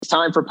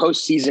time for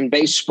postseason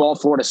baseball.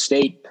 Florida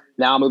State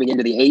now moving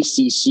into the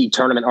ACC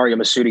tournament. Arya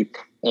Masudi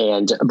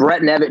and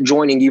Brett Nevitt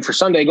joining you for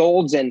Sunday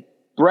Golds. And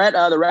Brett,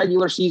 the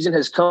regular season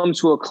has come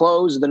to a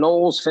close. The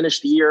Noles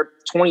finished the year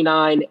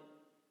 29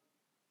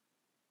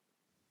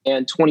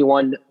 and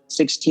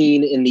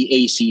 21-16 in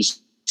the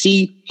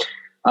ACC.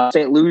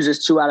 State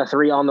loses 2 out of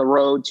 3 on the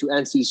road to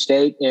NC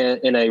State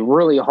in a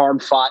really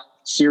hard-fought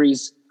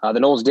series. The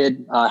Noles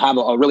did have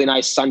a really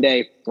nice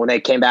Sunday when they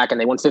came back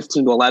and they won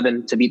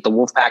 15-11 to beat the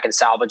Wolfpack and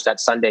salvage that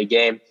Sunday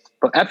game.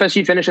 But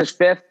FSU finishes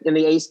 5th in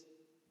the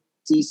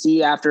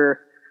ACC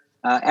after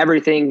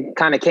everything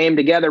kind of came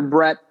together.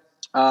 Brett,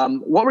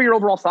 what were your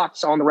overall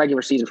thoughts on the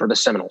regular season for the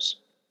Seminoles?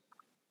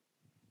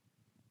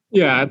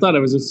 Yeah, I thought it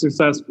was a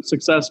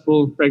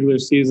successful regular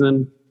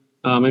season.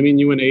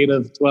 You win 8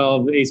 of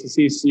 12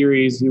 ACC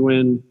series. You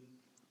win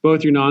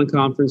both your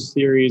non-conference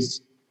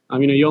series.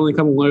 You only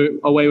come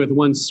away with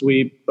 1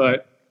 sweep,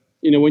 but,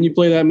 when you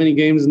play that many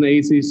games in the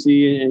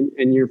ACC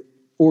and you're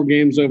 4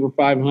 games over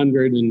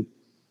 500, and,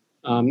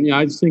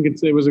 I just think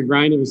it was a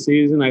grind of a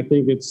season. I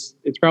think it's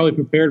probably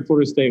prepared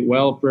Florida State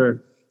well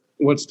for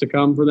what's to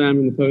come for them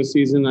in the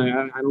postseason.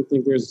 I don't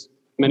think there's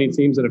many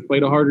teams that have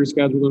played a harder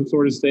schedule than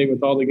Florida State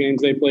with all the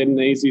games they played in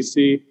the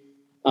ACC.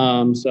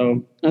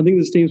 So I think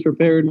this team's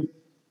prepared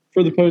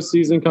for the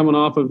postseason coming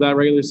off of that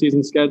regular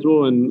season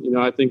schedule. And,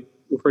 I think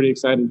we're pretty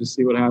excited to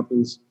see what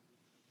happens.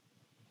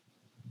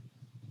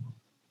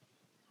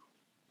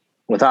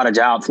 Without a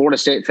doubt, Florida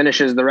State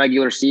finishes the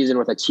regular season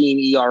with a team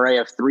ERA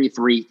of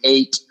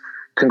 3.38.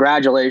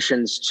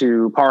 Congratulations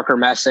to Parker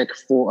Messick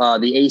for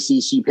the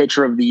ACC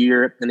Pitcher of the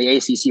Year and the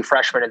ACC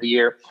Freshman of the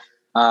Year.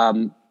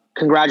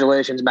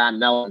 Congratulations, Matt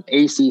Nelson,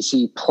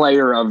 ACC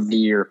Player of the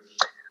Year.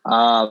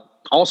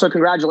 Also,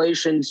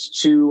 congratulations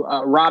to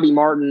Robbie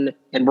Martin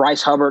and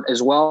Bryce Hubbard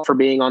as well for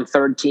being on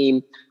 3rd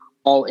team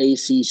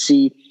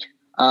All-ACC.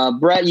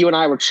 Brett, you and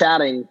I were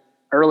chatting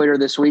earlier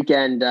this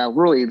weekend,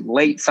 really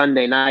late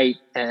Sunday night,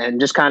 and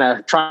just kind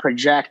of try to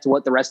project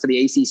what the rest of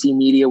the ACC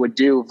media would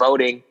do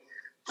voting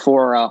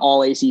for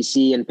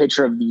All-ACC and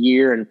Pitcher of the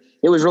Year. And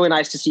it was really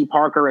nice to see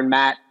Parker and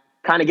Matt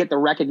kind of get the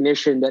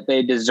recognition that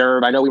they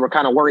deserve. I know we were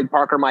kind of worried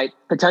Parker might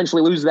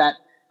potentially lose that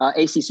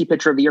ACC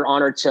Pitcher of the Year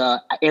honor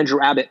to Andrew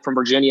Abbott from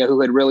Virginia,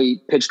 who had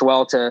really pitched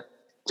well to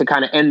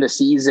kind of end the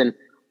season.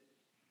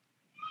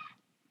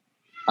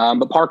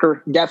 But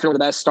Parker, definitely the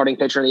best starting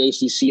pitcher in the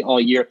ACC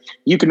all year.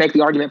 You could make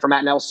the argument for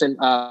Matt Nelson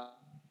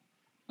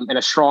and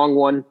a strong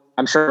one.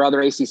 I'm sure there are other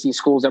ACC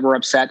schools that were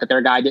upset that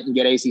their guy didn't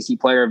get ACC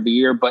Player of the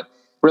Year, but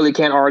really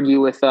can't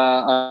argue with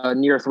a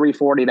near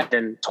 340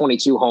 and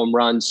 22 home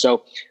runs.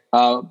 So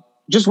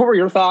just what were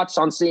your thoughts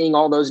on seeing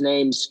all those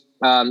names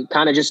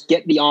kind of just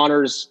get the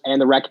honors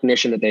and the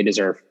recognition that they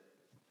deserve?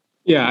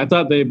 Yeah, I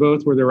thought they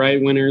both were the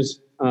right winners.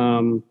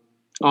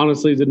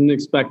 Honestly, didn't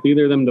expect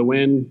either of them to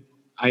win.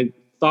 I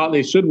thought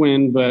they should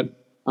win, but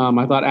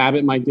I thought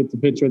Abbott might get the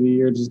Pitcher of the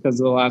Year just because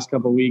of the last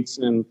couple of weeks.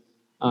 And,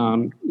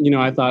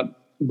 I thought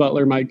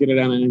Butler might get it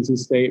down at NC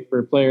State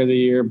for Player of the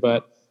Year.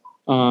 But,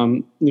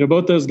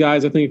 both those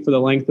guys, I think for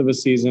the length of a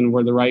season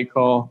were the right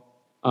call.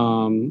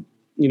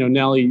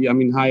 Nelly,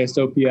 highest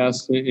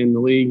OPS in the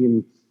league,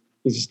 and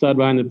he's a stud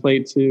behind the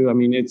plate too.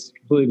 It's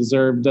completely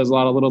deserved. Does a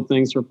lot of little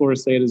things for Florida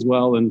State as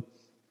well. And,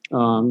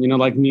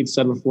 like Neat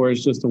said before,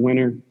 is just a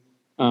winner.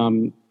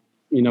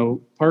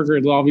 Parker,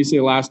 obviously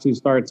the last 2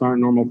 starts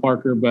aren't normal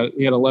Parker, but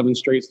he had 11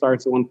 straight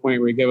starts at one point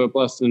where he gave up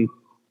less than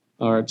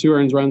 2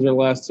 earned runs or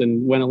less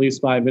and went at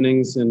least 5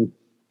 innings. And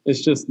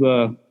it's just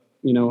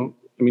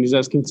he's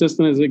as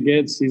consistent as it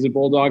gets. He's a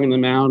bulldog in the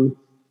mound.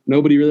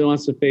 Nobody really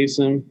wants to face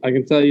him. I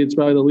can tell you it's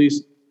probably the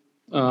least,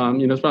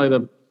 it's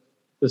probably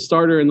the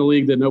starter in the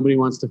league that nobody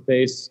wants to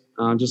face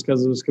just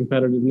because of his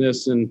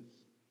competitiveness and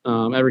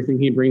everything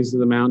he brings to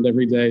the mound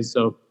every day.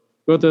 So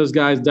both those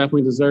guys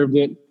definitely deserved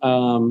it.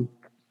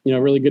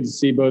 Really good to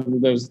see both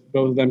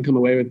of them come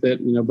away with it.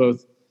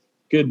 Both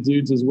good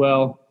dudes as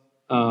well.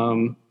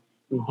 Home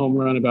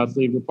run about to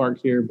leave the park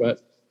here,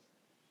 but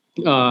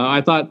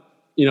I thought,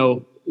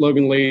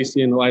 Logan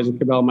Lacey and Elijah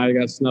Cabell might have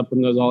got snubbed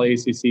from those all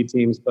ACC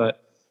teams,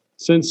 but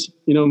since,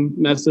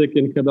 Messick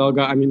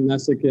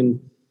and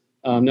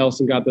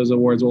Nelson got those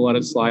awards, we'll let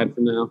it slide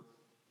for now.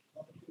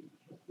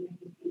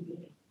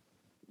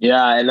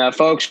 Yeah, and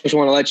folks, just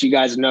want to let you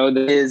guys know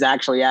that he is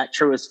actually at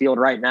Truist Field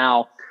right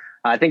now.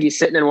 I think he's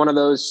sitting in one of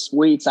those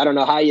suites. I don't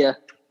know how you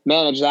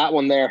manage that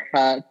one there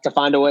to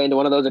find a way into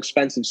one of those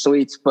expensive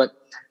suites, but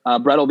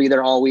Brett will be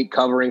there all week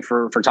covering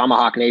for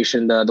Tomahawk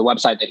Nation, the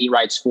website that he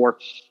writes for.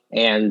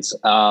 And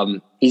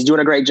he's doing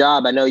a great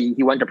job. I know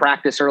he went to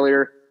practice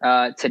earlier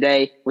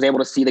today, was able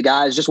to see the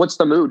guys. Just what's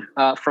the mood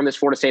from this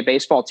Florida State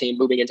baseball team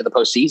moving into the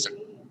postseason?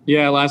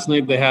 Yeah, last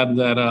night they had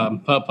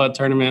that putt-putt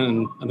tournament,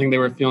 and I think they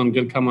were feeling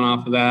good coming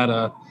off of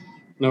that.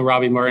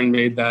 Robbie Martin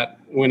made that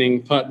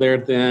winning putt there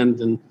at the end,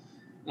 and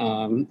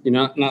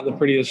not the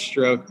prettiest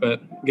stroke,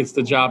 but gets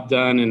the job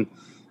done. And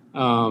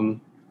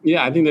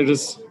I think they're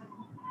just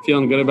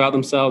feeling good about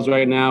themselves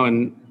right now,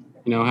 and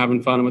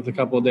having fun with a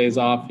couple of days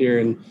off here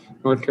in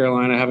North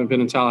Carolina. I haven't been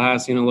in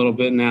Tallahassee in a little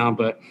bit now,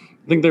 but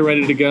I think they're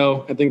ready to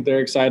go. I think they're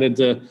excited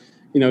to,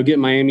 get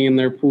Miami in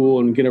their pool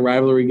and get a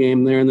rivalry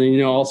game there. And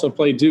then, also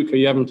play Duke, who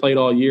you haven't played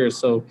all year.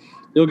 So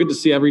you'll get to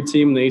see every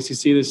team in the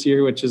ACC this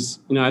year, which is,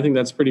 I think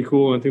that's pretty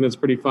cool. And I think that's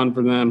pretty fun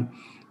for them.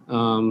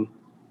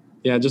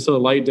 Just a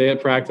light day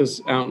at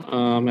practice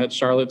out at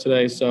Charlotte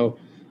today. So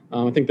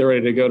I think they're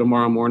ready to go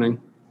tomorrow morning.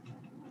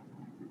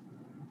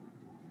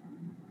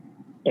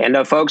 And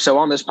folks, so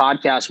on this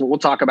podcast, we'll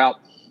talk about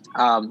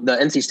the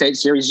NC State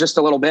series just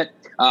a little bit.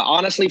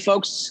 Honestly,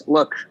 folks,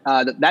 look,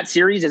 that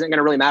series isn't going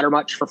to really matter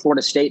much for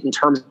Florida State in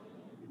terms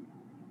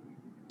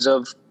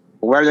of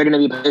where they're going to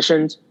be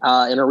positioned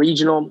in a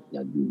regional.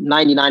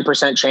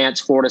 99% chance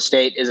Florida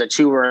State is a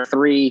 2 or a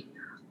 3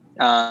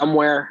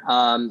 somewhere.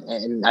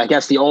 And I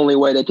guess the only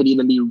way they could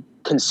even be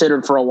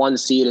considered for a 1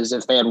 seed is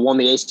if they had won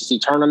the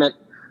ACC tournament.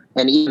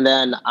 And even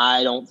then,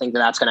 I don't think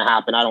that's going to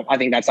happen. I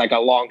think that's like a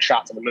long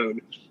shot to the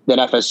moon that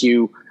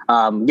FSU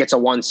gets a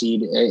 1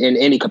 seed in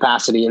any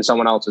capacity in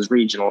someone else's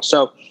regional.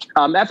 So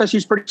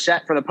FSU's pretty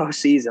set for the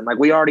postseason. Like,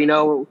 we already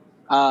know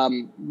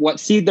what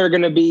seed they're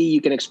going to be.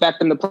 You can expect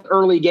them to play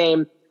early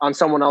game on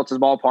someone else's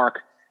ballpark.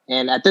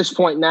 And at this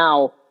point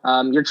now,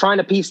 you're trying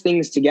to piece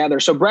things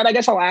together. So, Brett, I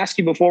guess I'll ask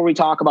you before we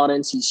talk about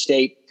NC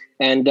State.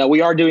 And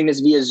we are doing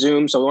this via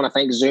Zoom, so we want to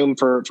thank Zoom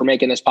for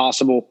making this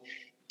possible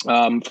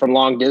from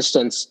long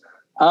distance.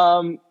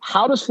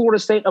 How does Florida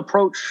State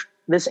approach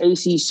this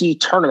ACC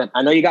tournament?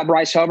 I know you got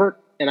Bryce Hubbard,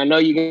 and I know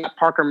you got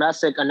Parker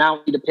Messick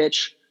announcing to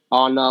pitch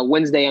on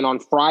Wednesday and on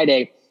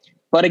Friday.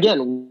 But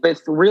again,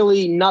 with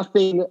really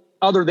nothing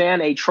other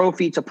than a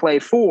trophy to play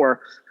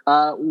for,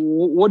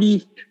 what do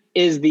you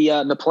is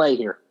the play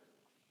here?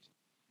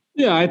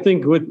 Yeah, I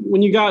think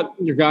when you got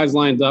your guys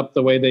lined up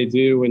the way they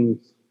do, and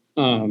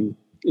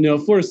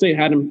if Florida State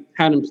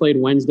hadn't played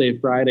Wednesday,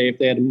 Friday, if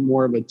they had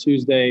more of a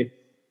Tuesday,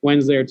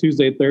 Wednesday, or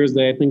Tuesday,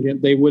 Thursday, I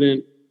think they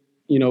wouldn't,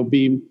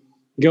 be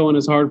going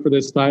as hard for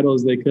this title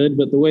as they could.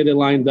 But the way they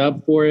lined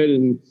up for it,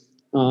 and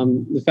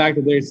the fact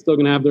that they're still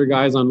going to have their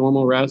guys on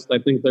normal rest, I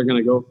think they're going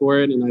to go for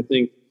it. And I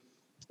think,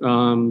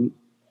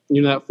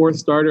 that fourth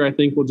starter, I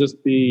think will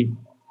just be,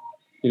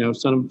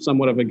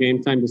 somewhat of a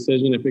game time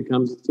decision if it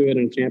comes to it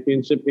in a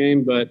championship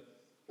game. But,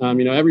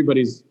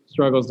 everybody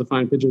struggles to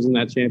find pitchers in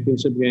that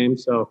championship game.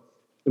 So,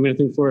 I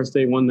think Florida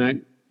State won that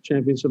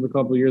championship a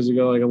couple of years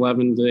ago, like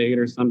 11-8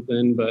 or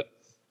something. But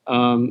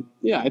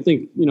I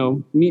think,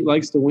 Meat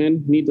likes to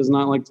win. Meat does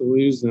not like to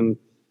lose. And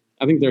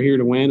I think they're here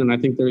to win. And I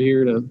think they're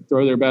here to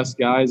throw their best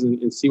guys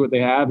and see what they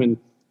have and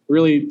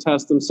really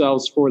test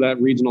themselves for that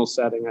regional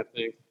setting, I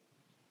think.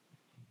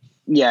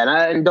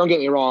 Yeah. And don't get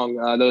me wrong,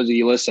 those of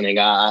you listening,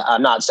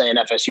 I'm not saying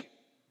FSU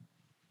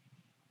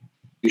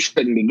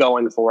shouldn't be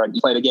going for it. You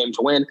play the game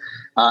to win.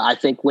 I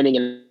think winning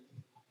an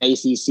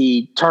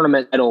ACC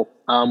tournament title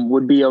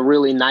would be a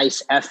really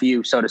nice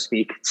FU, so to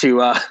speak, to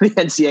the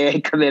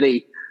NCAA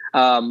committee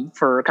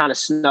for kind of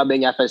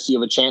snubbing FSU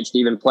of a chance to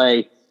even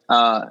play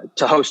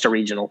to host a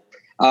regional.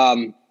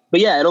 But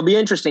yeah, it'll be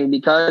interesting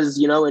because,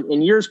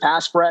 in years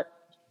past, Brett,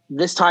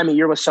 this time of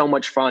year was so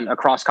much fun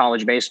across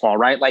college baseball,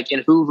 right? Like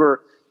in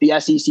Hoover, the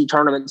SEC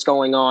tournament's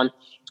going on.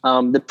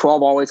 The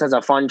 12 always has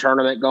a fun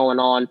tournament going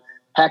on.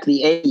 Heck,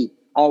 the 80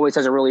 always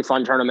has a really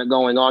fun tournament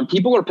going on.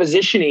 People are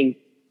positioning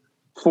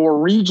for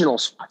regional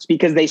spots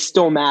because they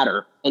still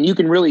matter. And you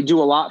can really do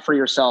a lot for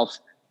yourself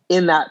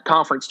in that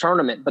conference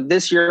tournament. But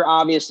this year,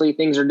 obviously,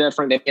 things are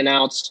different. They've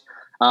announced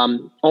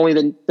only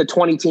the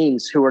 20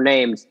 teams who are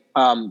named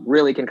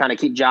really can kind of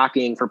keep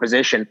jockeying for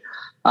position.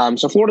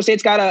 So Florida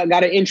State's got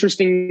an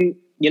interesting,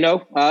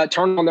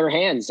 turn on their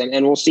hands.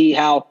 And we'll see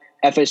how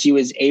FSU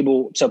is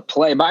able to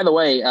play. By the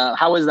way,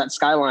 how is that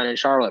skyline in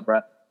Charlotte,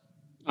 Brett?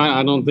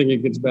 I don't think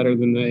it gets better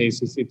than the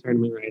ACC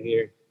tournament right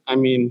here.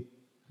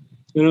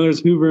 There's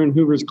Hoover and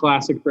Hoover's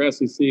classic for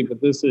SEC,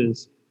 but this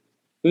is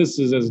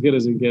as good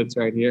as it gets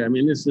right here.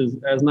 This is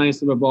as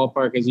nice of a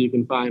ballpark as you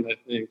can find, I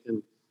think.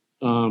 And,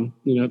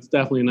 it's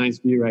definitely a nice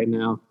view right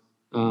now.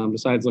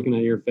 Besides looking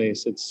at your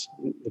face,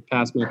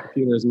 past my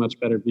computer is a much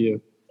better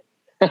view.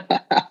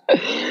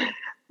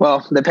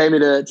 Well, they pay me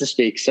to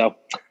speak. So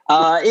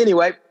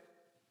anyway,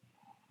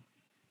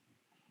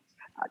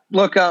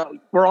 look,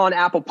 we're on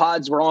Apple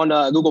Pods, we're on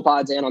Google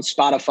Pods, and on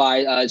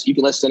Spotify. So you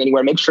can listen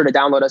anywhere. Make sure to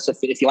download us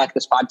if you like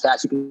this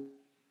podcast. You can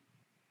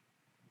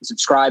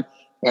subscribe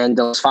and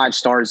 5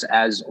 stars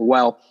as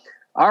well.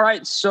 All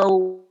right,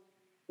 so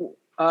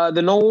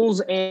the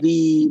Noles and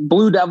the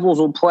Blue Devils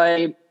will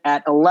play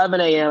at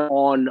 11 a.m.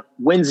 on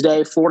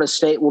Wednesday. Florida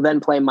State will then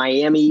play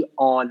Miami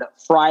on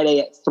Friday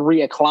at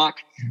 3 o'clock.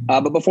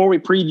 But before we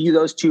preview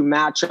those two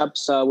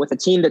matchups with a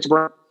team that's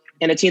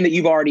and a team that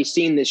you've already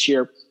seen this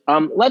year,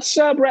 Brett, let's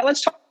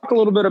talk a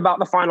little bit about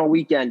the final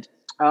weekend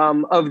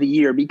of the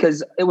year,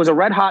 because it was a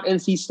red hot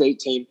NC State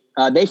team.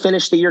 They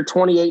finished the year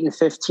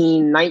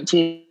 28-15,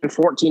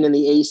 19-14 in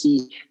the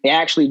ACC. They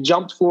actually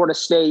jumped Florida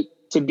State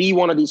to be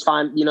one of these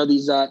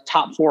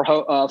top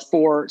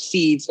four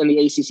seeds in the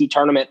ACC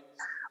tournament,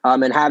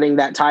 and having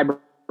that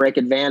tie-break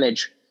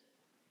advantage.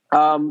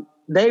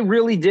 They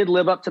really did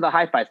live up to the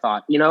hype, I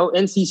thought.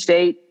 NC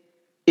State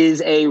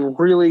is a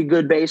really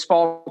good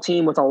baseball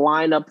team with a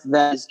lineup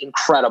that is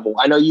incredible.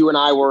 I know you and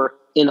I were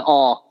in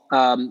awe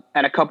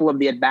at a couple of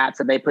the at-bats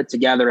that they put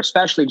together,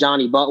 especially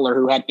Johnny Butler,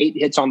 who had 8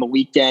 hits on the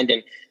weekend,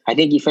 and I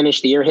think he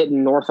finished the year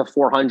hitting north of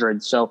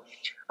 400. So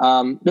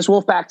this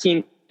Wolfpack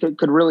team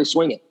could really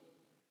swing it.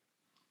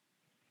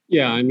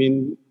 Yeah, I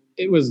mean,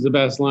 it was the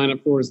best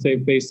lineup Florida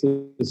State faced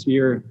this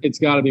year. It's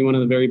got to be one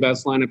of the very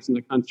best lineups in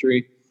the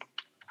country.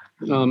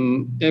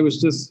 It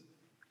was just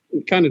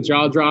kind of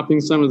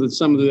jaw-dropping some of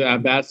the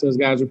at-bats those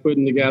guys were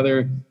putting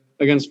together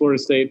against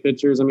Florida State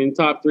pitchers. I mean,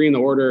 top 3 in the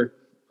order,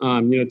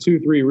 2,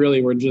 3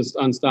 really were just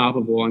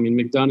unstoppable. I mean,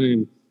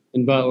 McDonough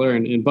and Butler,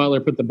 and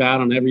Butler put the bat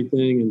on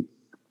everything.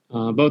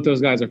 And both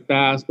those guys are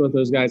fast. Both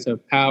those guys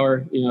have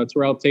power.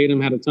 Terrell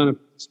Tatum had a ton of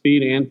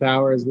speed and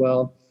power as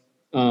well.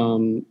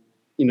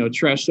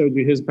 Tresh showed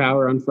you his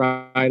power on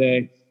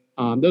Friday.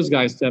 Those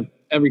guys have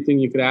everything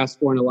you could ask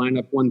for in a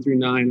lineup 1 through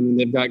 9. And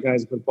they've got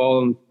guys that put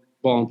ball in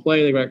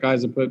play. They've got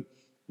guys that put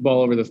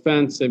ball over the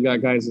fence. They've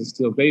got guys that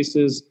steal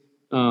bases.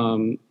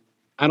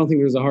 I don't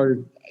think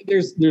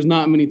there's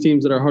not many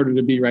teams that are harder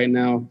to beat right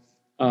now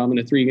in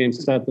a 3-game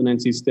set than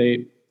NC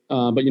State.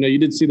 But you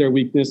did see their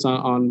weakness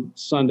on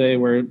Sunday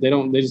where they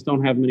just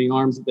don't have many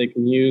arms that they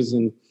can use,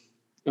 and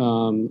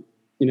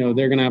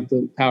they're going to have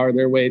to power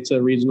their way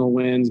to regional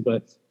wins.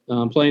 But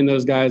playing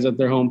those guys at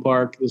their home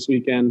park this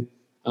weekend,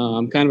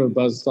 kind of a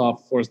buzzed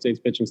off Florida State's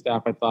pitching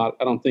staff. I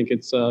don't think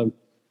it's a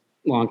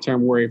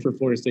long-term worry for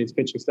Florida State's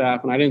pitching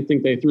staff, and I didn't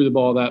think they threw the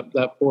ball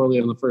that poorly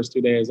on the first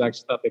 2 days. I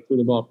actually thought they threw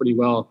the ball pretty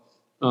well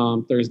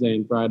Thursday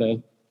and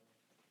Friday.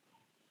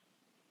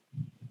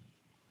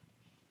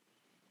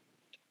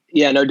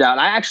 Yeah, no doubt.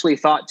 I actually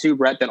thought too,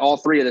 Brett, that all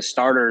 3 of the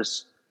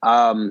starters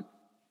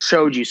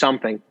showed you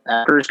something.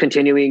 Cruz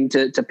continuing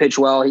to pitch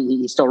well.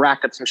 He still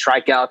racked up some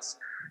strikeouts.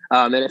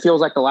 And it feels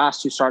like the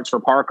last 2 starts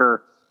for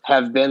Parker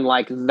have been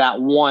like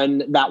that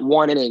one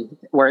inning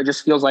where it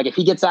just feels like if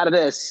he gets out of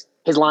this,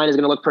 his line is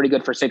going to look pretty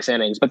good for 6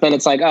 innings. But then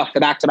it's like, the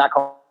back-to-back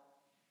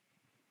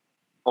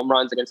home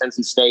runs against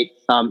NC State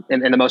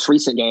in the most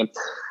recent game.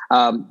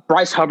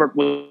 Bryce Hubbard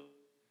was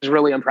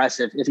really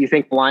impressive. If you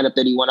think the lineup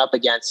that he went up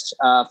against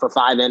for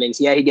 5 innings,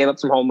 he gave up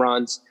some home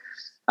runs.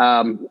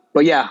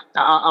 But yeah,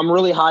 I'm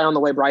really high on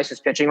the way Bryce is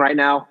pitching right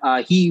now.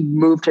 He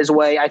moved his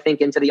way, I think,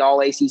 into the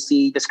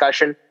All-ACC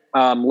discussion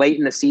late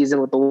in the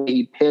season with the way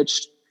he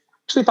pitched.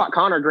 Actually thought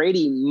Connor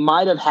Grady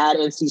might have had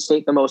NC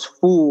State the most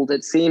fooled,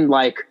 it seemed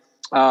like,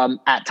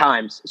 at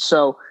times.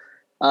 So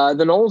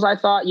the Noles, I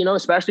thought,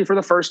 especially for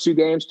the first 2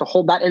 games, to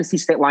hold that NC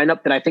State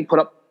lineup that I think put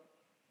up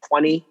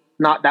 20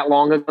 not that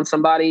long ago on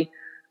somebody,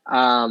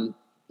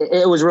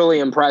 it was really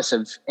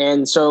impressive.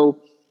 And so,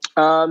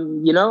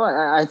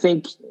 I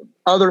think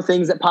other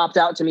things that popped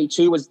out to me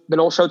too was the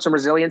Noles showed some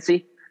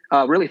resiliency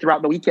really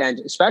throughout the weekend,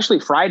 especially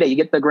Friday. You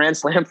get the grand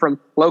slam from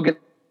Logan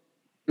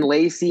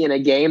Lacey in a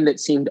game that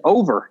seemed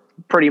over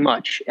pretty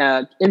much.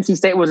 NC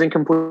State was in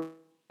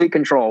complete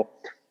control.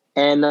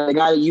 And the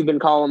guy that you've been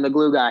calling the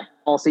glue guy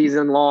all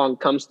season long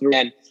comes through.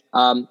 And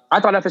I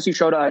thought FSU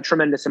showed a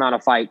tremendous amount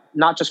of fight,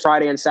 not just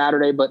Friday and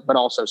Saturday, but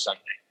also Sunday.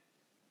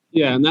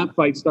 Yeah, and that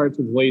fight starts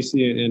with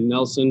Lacey and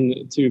Nelson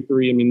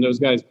 2-3. I mean, those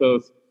guys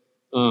both,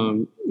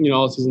 all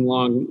season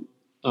long,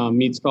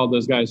 Meats called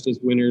those guys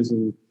just winners,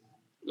 and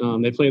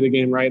they play the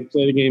game right,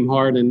 play the game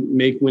hard, and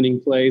make winning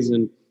plays.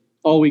 And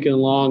all weekend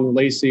long,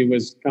 Lacey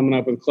was coming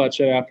up with clutch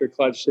hit after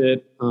clutch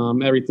hit.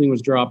 Everything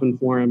was dropping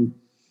for him.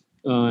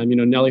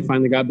 Nelly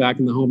finally got back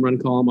in the home run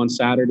column on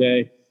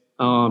Saturday.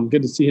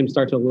 Good to see him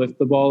start to lift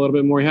the ball a little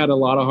bit more. He had a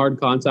lot of hard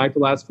contact the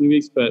last few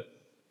weeks, but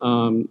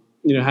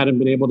hadn't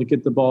been able to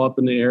get the ball up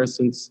in the air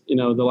since the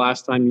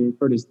last time he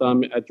hurt his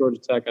thumb at Georgia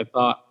Tech, I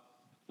thought.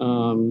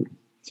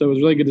 So it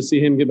was really good to see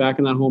him get back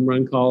in that home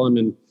run column.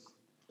 And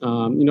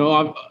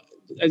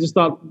I just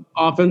thought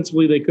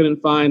offensively they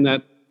couldn't find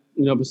that.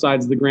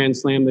 Besides the grand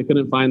slam, they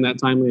couldn't find that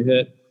timely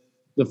hit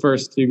the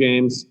first 2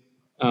 games.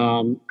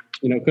 Couldn't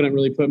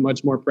really put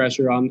much more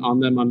pressure on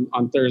them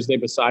on Thursday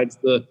besides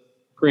the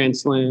grand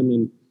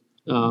slam.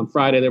 And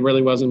Friday, there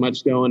really wasn't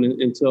much going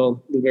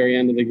until the very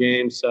end of the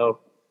game.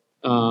 So,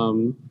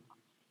 overall,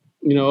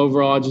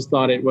 I just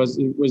thought it was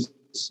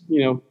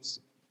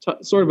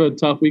sort of a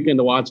tough weekend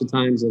to watch at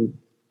times. And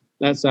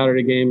that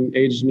Saturday game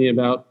aged me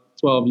about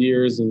 12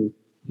 years. And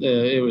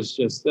it was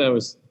just, that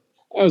was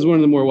one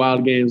of the more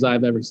wild games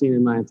I've ever seen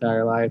in my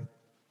entire life.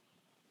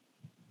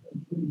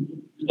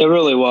 It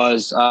really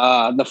was.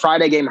 The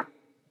Friday game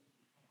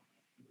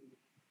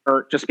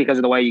hurt just because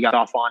of the way you got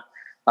off on.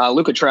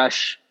 Luca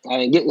Tresh,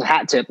 getting the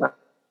hat tip.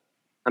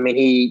 I mean,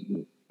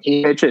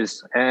 he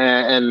pitches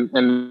and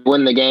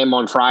win the game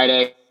on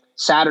Friday.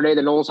 Saturday,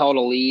 the Noles held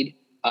a lead.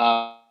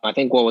 I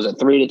think,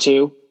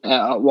 3-2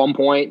 at one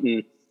point,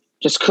 and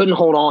just couldn't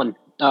hold on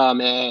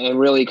and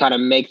really kind of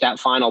make that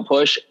final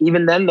push.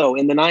 Even then, though,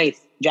 in the 9th,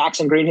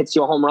 Jackson Green hits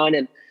you a home run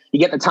and you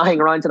get the tying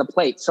run to the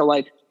plate. So,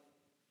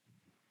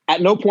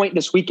 at no point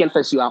this weekend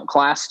FSU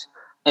outclassed.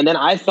 And then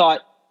I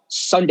thought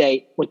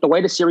Sunday, with the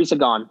way the series had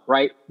gone,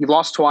 right? You've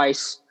lost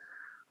twice.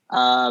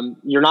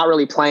 You're not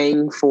really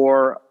playing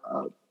for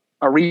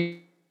a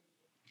reason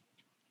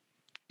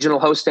regional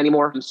host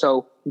anymore.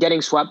 So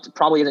getting swept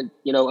probably isn't,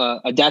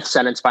 a death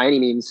sentence by any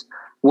means.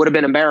 Would have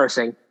been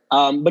embarrassing.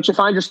 But you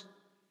find yourself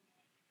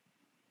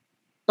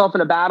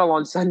in a battle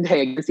on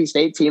Sunday against the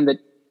state team that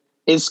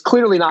is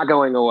clearly not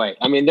going away.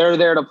 I mean, they're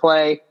there to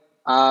play.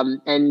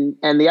 And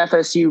the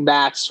FSU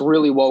bats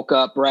really woke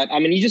up, Brett. I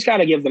mean, you just got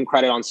to give them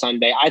credit on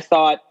Sunday. I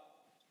thought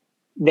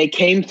they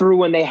came through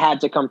when they had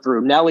to come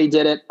through. Nelly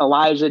did it.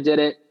 Elijah did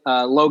it.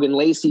 Logan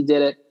Lacey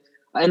did it.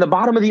 And the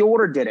bottom of the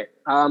order did it.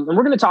 And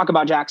we're going to talk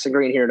about Jackson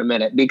Green here in a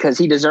minute because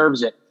he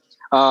deserves it.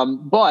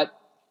 But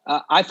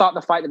I thought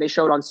the fight that they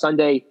showed on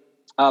Sunday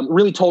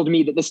really told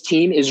me that this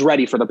team is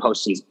ready for the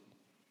postseason.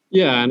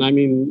 Yeah, and I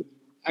mean,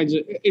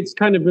 it's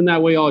kind of been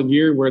that way all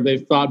year where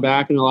they've fought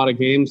back in a lot of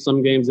games.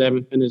 Some games they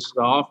haven't finished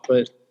off,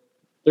 but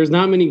there's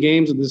not many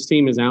games that this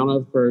team is out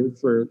of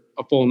for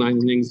a full 9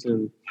 innings.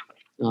 And,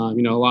 a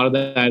lot of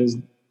that is,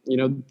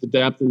 the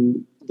depth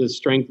and the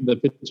strength of the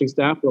pitching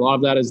staff. But a lot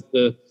of that is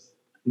the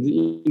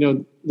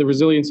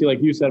resiliency,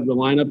 like you said, of the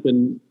lineup.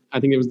 And I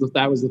think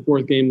that was the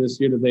 4th game this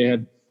year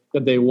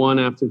that they won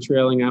after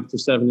trailing after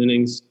 7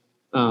 innings.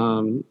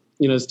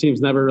 This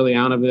team's never really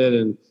out of it.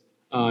 And,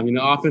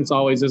 offense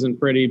always isn't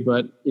pretty,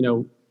 but,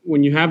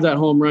 when you have that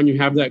home run, you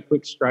have that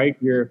quick strike,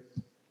 you're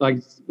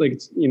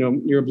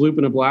you're a bloop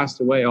and a blast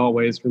away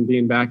always from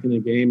being back in the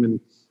game. And,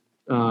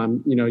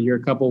 you're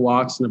a couple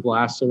walks and a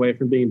blast away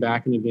from being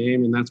back in the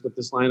game. And that's what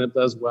this lineup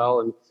does well.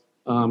 And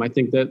I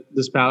think that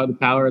the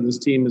power of this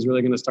team is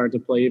really going to start to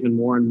play even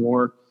more and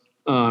more.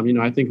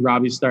 I think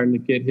Robbie's starting to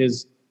get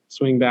his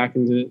swing back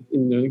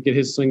get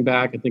his swing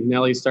back. I think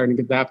Nelly's starting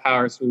to get that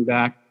power swing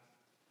back.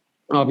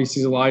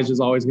 Obviously, Elijah's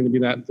always going to be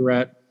that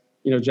threat.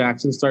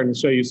 Jackson's starting to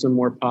show you some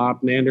more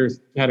pop. Nander's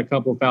had a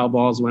couple of foul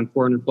balls, went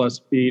 400-plus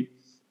feet.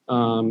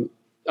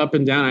 Up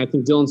and down, I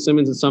think Dylan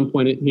Simmons at some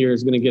point here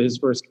is going to get his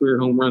first career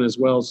home run as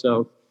well.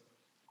 So,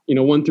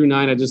 1 through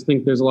 9, I just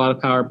think there's a lot of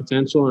power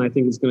potential, and I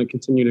think it's going to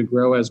continue to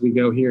grow as we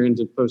go here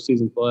into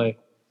postseason play.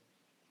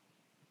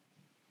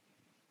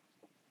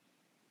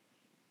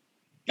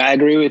 I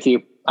agree with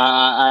you.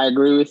 I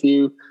agree with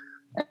you.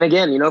 And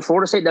again,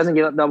 Florida State doesn't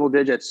give up double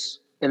digits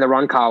in the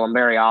run column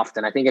very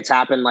often. I think it's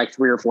happened like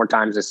 3 or 4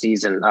 times this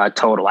season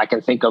total. I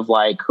can think of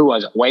who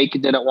was it? Wake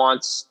did it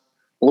once.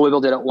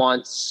 Louisville did it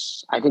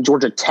once. I think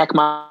Georgia Tech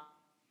might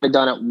have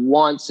done it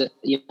once.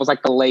 It was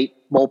like the late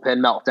bullpen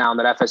meltdown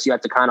that FSU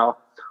had to kind of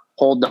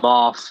hold them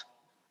off.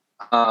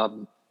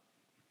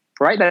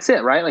 Right? That's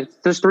it, right? Like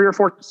there's 3 or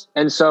 4.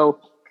 And so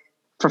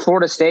for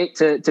Florida State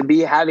to be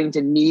having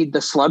to need the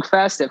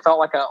slugfest, it felt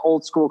like an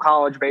old school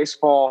college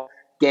baseball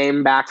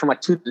game back from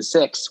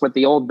 2006 with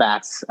the old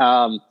bats.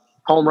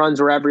 Home runs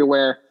were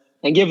everywhere,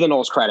 and give the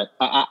Noles credit.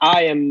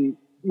 I am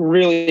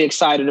really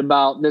excited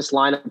about this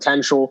lineup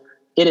potential.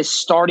 It is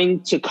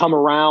starting to come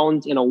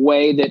around in a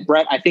way that,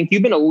 Brett, I think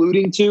you've been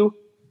alluding to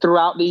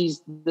throughout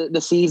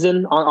the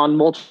season on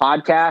multiple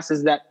podcasts,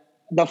 is that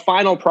the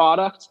final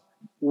product,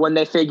 when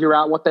they figure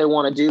out what they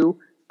want to do,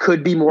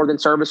 could be more than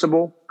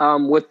serviceable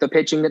with the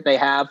pitching that they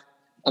have.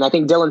 And I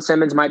think Dylan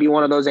Simmons might be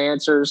one of those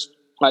answers.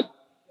 Like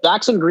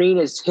Jackson Green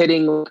is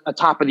hitting a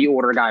top of the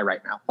order guy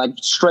right now, like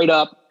straight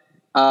up.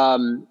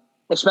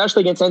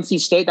 Especially against NC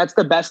State, that's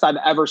the best I've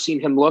ever seen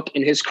him look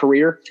in his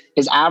career.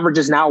 His average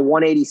is now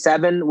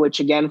 187,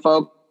 which again,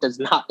 folks, is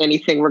not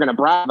anything we're going to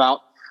brag about.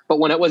 But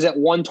when it was at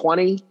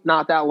 120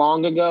 not that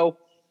long ago,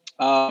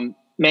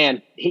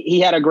 man, he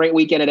had a great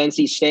weekend at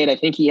NC State. I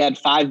think he had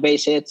 5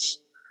 base hits,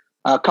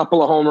 a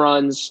couple of home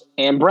runs.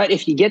 And Brett,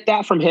 if you get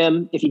that from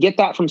him, if you get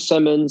that from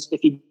Simmons,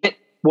 if you get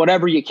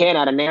whatever you can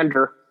out of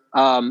Nander,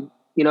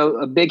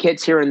 big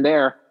hits here and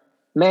there,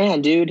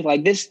 man, dude,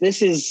 like this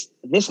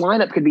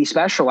lineup could be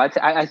special.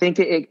 I think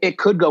it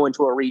could go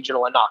into a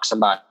regional and knock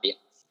somebody.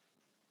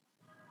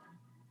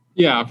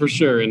 Yeah, for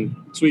sure. And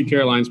Sweet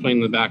Caroline's playing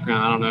in the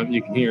background. I don't know if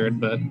you can hear it,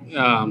 but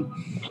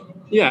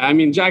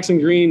Jackson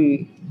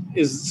Green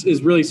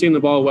is really seeing the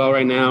ball well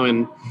right now,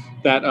 and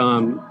that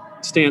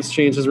stance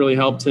change has really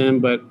helped him.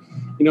 But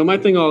my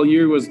thing all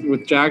year was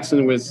with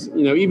Jackson was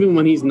even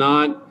when he's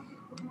not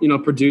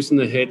producing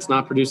the hits,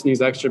 not producing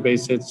these extra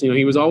base hits,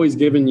 he was always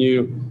giving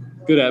you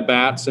good at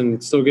bats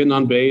and still getting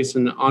on base,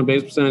 and on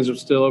base percentage was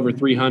still over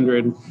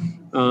 300.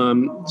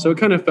 So it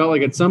kind of felt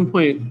like at some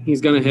point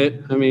he's going to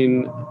hit. I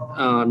mean,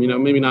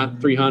 maybe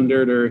not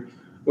 300 or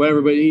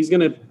whatever, but he's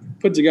going to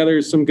put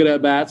together some good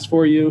at bats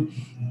for you.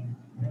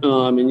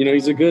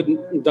 He's a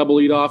good double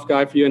leadoff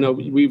guy for you. I know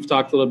we've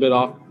talked a little bit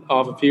off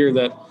of here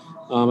that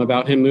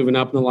about him moving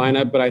up in the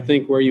lineup, but I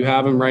think where you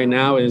have him right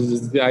now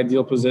is the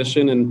ideal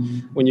position.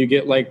 And when you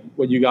get like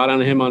what you got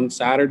on him on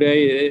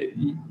Saturday,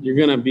 you're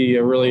going to be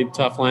a really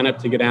tough lineup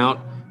to get out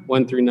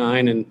 1 through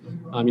 9. And,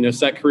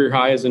 set career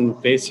highs in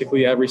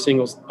basically every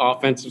single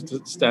offensive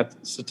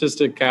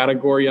statistic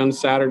category on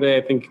Saturday.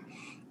 I think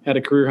had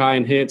a career high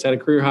in hits, had a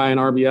career high in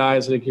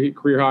RBIs, had a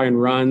career high in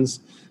runs.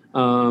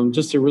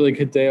 Just a really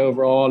good day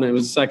overall. And it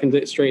was the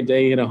second straight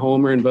day he hit a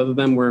homer, and both of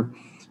them were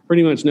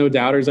pretty much no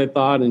doubters, I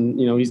thought. And,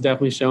 he's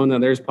definitely shown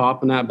that there's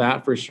pop in that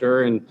bat for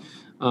sure. And,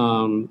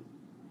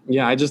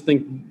 I just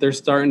think they're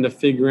starting to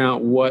figure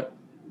out what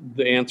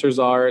the answers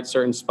are at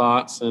certain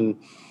spots. And,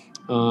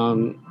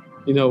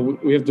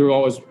 we have to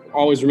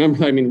always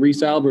remember,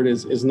 Reese Albert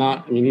is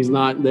not, he's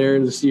not there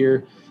this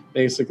year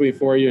basically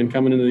for you. And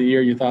coming into the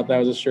year, you thought that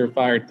was a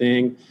surefire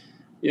thing.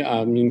 Yeah,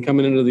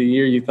 coming into the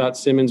year, you thought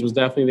Simmons was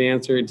definitely the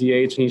answer at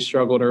DH, and he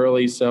struggled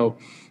early. So,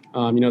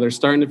 they're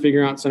starting to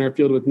figure out center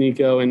field with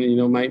Nico,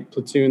 and, might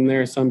platoon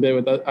there some bit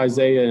with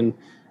Isaiah, and,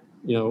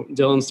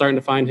 Dylan's starting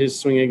to find his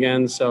swing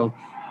again. So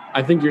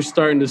I think you're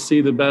starting to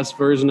see the best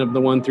version of the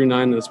 1 through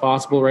 9 that's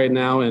possible right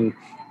now. And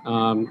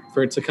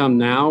for it to come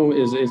now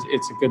it's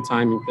a good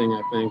timing thing,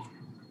 I think.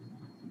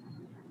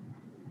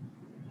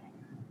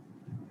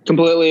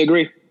 Completely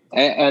agree.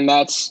 And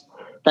that's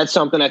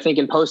something I think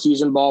in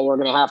postseason ball we're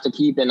going to have to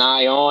keep an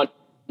eye on.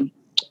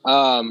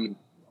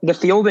 The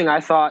fielding, I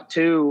thought,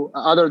 too,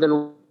 other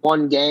than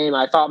one game,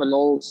 I thought the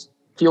Noles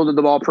fielded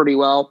the ball pretty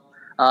well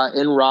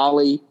in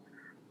Raleigh.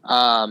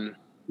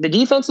 The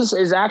defense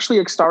is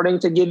actually starting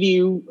to give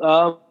you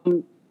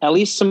at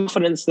least some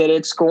confidence that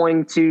it's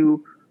going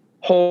to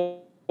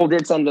hold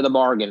its end of the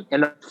bargain,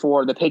 and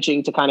for the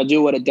pitching to kind of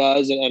do what it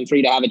does and for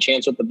you to have a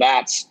chance with the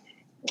bats.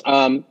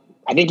 I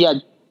think you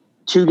had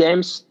 2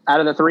 games out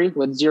of the 3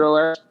 with 0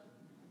 errors.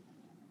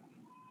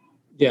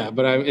 Yeah,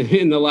 but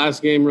in the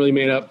last game really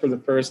made up for the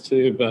first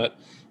 2. But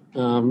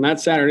that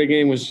Saturday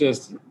game was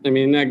just,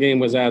 that game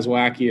was as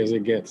wacky as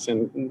it gets.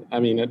 And,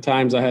 at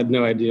times I had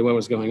no idea what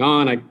was going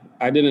on.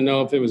 I didn't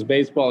know if it was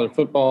baseball or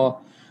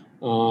football.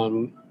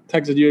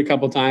 Texted you a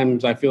couple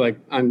times. I feel like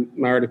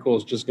my article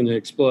is just going to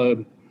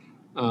explode.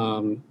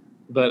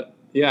 But,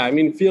 yeah,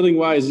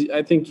 fielding-wise,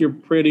 I think you're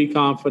pretty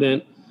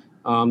confident.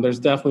 There's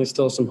definitely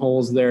still some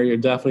holes there. You're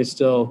definitely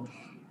still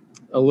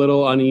a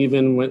little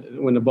uneven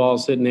when the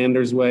ball's hitting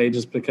Anders' way,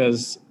 just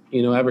because,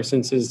 ever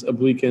since his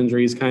oblique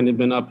injury, he's kind of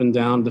been up and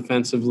down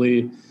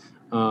defensively.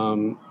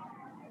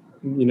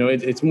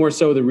 It's more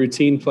so the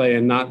routine play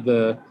and not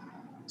the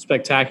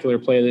spectacular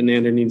play that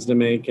Nander needs to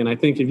make. And I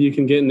think if you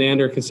can get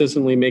Nander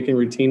consistently making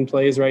routine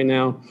plays right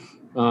now,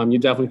 you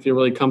definitely feel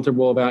really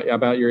comfortable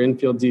about your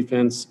infield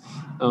defense.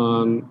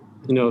 2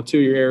 of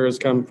your errors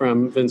come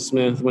from Vince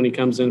Smith when he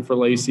comes in for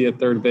Lacey at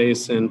third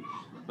base. And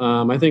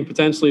I think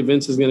potentially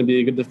Vince is going to be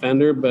a good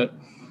defender, but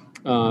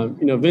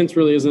Vince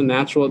really isn't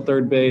natural at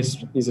third base.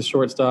 He's a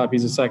shortstop.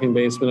 He's a second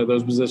baseman. At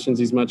those positions,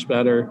 he's much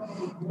better.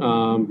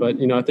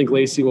 But I think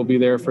Lacey will be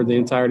there for the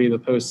entirety of the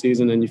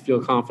postseason, and you feel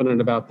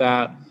confident about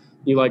that.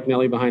 You like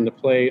Nelly behind the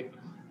plate.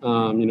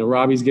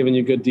 Robbie's giving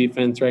you good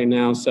defense right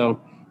now. So,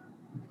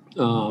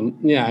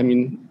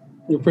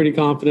 you're pretty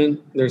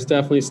confident. There's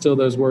definitely still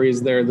those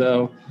worries there,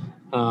 though.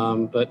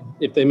 But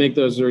if they make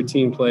those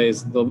routine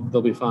plays,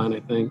 they'll be fine, I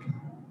think.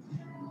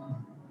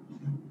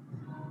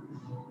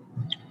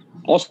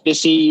 Also, to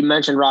see you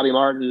mentioned Robbie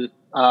Martin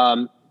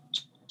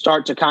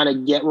start to kind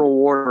of get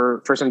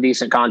reward for some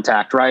decent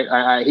contact,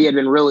 right? He had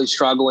been really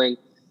struggling,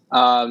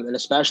 and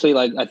especially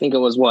I think it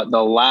was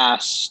the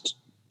last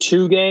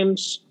 2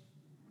 games,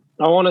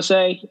 I want to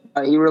say.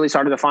 He really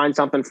started to find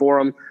something for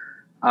him.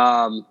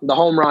 The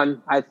home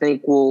run, I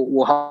think,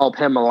 will help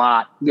him a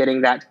lot,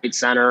 getting that to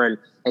center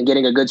and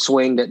getting a good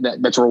swing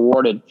that's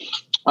rewarded.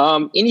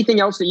 Anything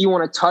else that you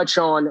want to touch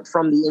on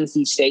from the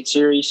NC State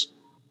series?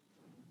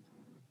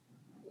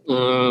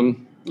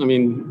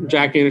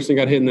 Jack Anderson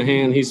got hit in the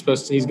hand. He's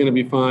going to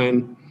be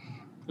fine.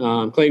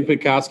 Clayton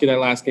Pitkowski, that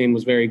last game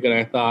was very good,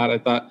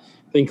 I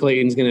think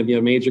Clayton's going to be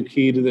a major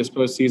key to this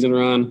postseason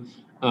run.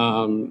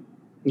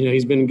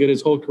 He's been good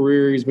his whole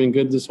career. He's been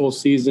good this whole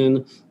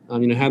season.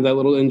 Had that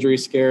little injury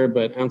scare,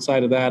 but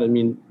outside of that,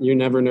 you're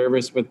never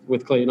nervous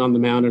with Clayton on the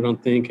mound, I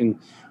don't think. And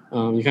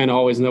you kind of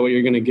always know what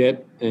you're going to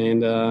get.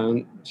 And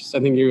I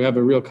think you have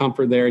a real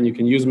comfort there, and you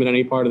can use him at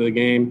any part of the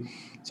game.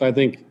 So I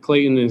think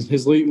Clayton,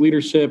 his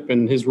leadership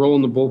and his role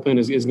in the bullpen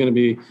is going to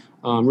be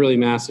really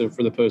massive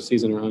for the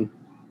postseason run.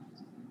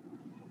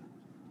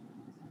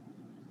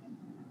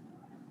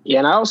 Yeah,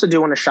 and I also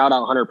do want to shout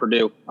out Hunter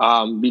Purdue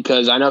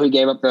because I know he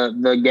gave up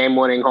the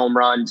game-winning home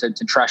run to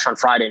Tresh on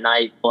Friday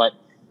night, but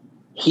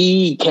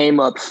he came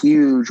up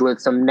huge with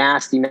some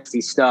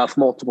nasty stuff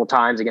multiple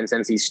times against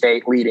NC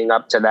State leading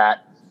up to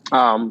that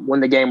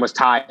when the game was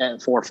tied at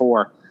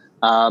 4-4.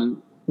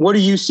 What do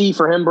you see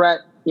for him,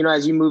 Brett,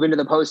 as you move into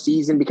the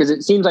postseason? Because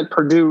it seems like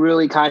Purdue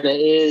really kind of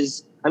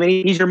is –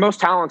 he's your most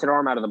talented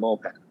arm out of the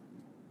bullpen.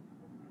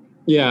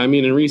 Yeah,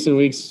 in recent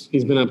weeks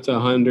he's been up to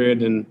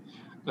 100, and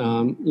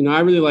I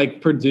really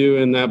like Purdue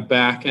in that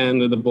back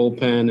end of the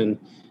bullpen and,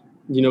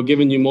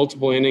 giving you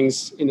multiple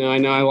innings. I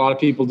know a lot of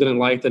people didn't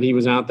like that he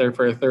was out there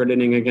for a third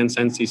inning against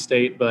NC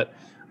State, but,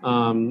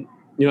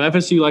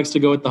 FSU likes to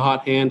go with the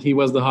hot hand. He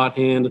was the hot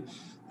hand.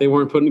 They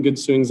weren't putting good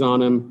swings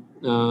on him.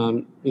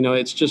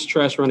 It's just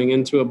Tresh running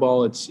into a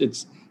ball.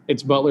 It's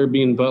Butler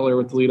being Butler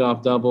with the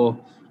leadoff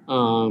double.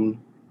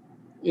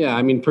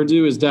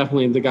 Purdue is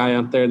definitely the guy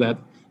out there that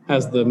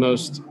has the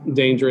most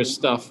dangerous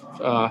stuff.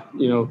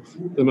 He's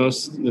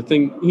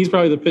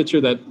probably the pitcher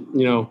that,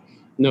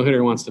 no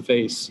hitter wants to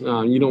face.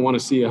 You don't want to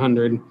see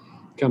 100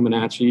 coming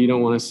at you. You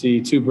don't want to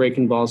see 2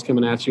 breaking balls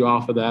coming at you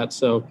off of that.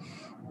 So,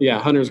 yeah,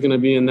 Hunter's going to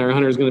be in there.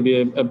 Hunter's going to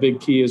be a big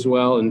key as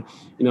well. And,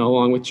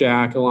 along with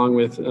Jack, along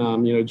with,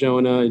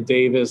 Jonah,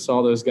 Davis,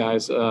 all those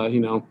guys,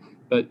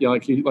 but yeah,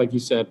 like you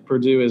said,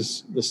 Purdue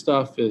the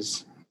stuff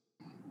is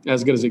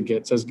as good as it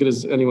gets, as good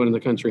as anyone in the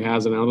country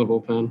has it out of the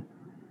bullpen.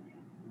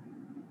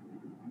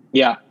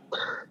 Yeah.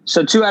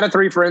 So 2 out of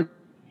 3 for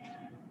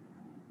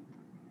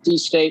NC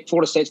State.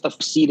 Florida State's the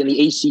seed in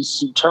the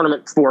ACC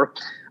tournament for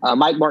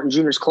Mike Martin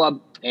Jr.'s club.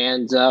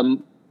 And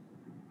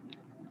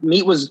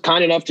Meat was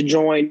kind enough to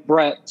join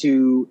Brett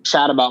to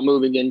chat about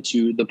moving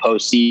into the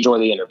postseason. Enjoy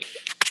the interview.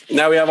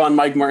 Now we have on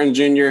Mike Martin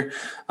Jr.,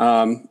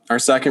 our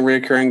second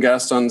recurring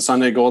guest on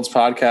Sunday Gold's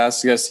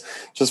podcast. I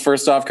guess just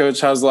first off, Coach,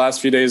 how's the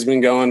last few days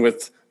been going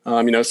with,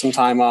 some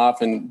time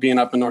off and being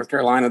up in North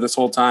Carolina this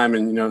whole time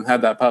and,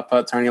 had that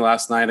putt tourney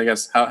last night? I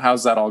guess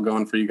how's that all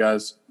going for you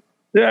guys?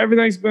 Yeah,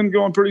 everything's been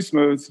going pretty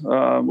smooth.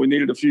 We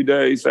needed a few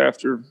days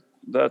after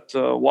that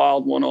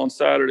wild one on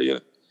Saturday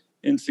at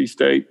NC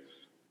State.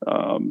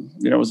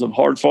 It was a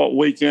hard-fought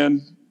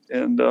weekend,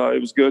 and it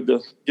was good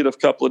to get a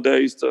couple of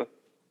days to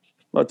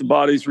let the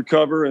bodies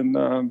recover.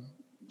 And,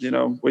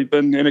 we've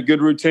been in a good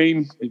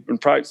routine. We've been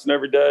practicing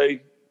every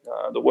day.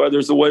 The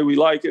weather's the way we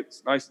like it.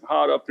 It's nice and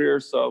hot up here,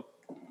 so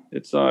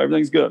it's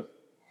everything's good.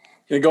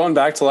 Going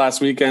back to last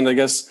weekend, I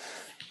guess,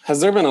 has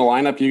there been a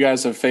lineup you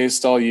guys have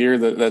faced all year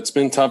that's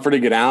been tougher to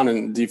get down?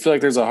 And do you feel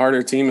like there's a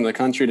harder team in the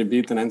country to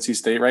beat than NC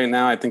State right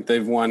now? I think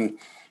they've won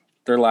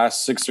their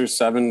last 6 or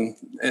 7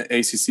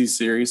 ACC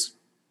series.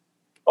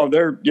 Oh,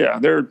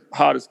 they're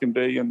hot as can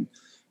be. And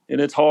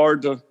it's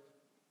hard to,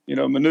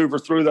 maneuver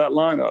through that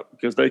lineup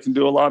because they can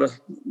do a lot of,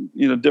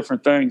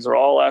 different things. They're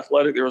all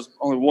athletic. There was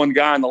only one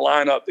guy in the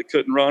lineup that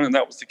couldn't run, and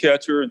that was the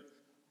catcher.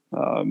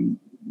 And,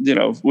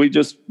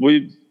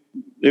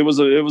 it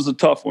was a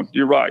tough one.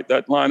 You're right.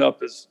 That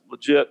lineup is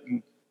legit.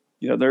 And,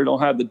 they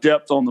don't have the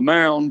depth on the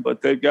mound,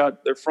 but they've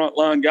got their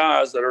frontline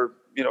guys that are,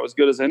 as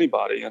good as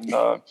anybody. And,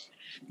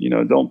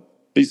 don't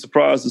be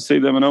surprised to see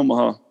them in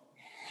Omaha.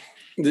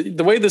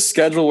 The way the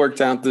schedule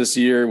worked out this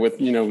year with,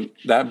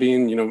 that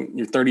being,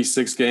 your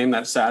 36th game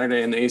that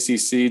Saturday in the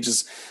ACC,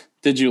 just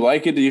did you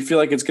like it? Do you feel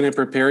like it's going to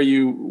prepare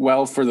you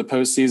well for the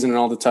postseason and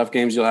all the tough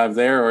games you'll have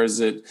there? Or is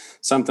it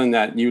something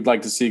that you'd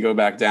like to see go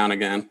back down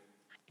again?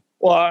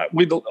 Well,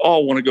 we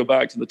all want to go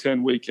back to the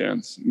 10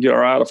 weekends and get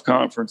our out of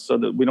conference so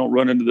that we don't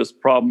run into this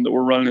problem that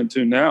we're running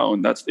into now.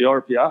 And that's the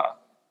RPI.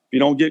 If you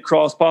don't get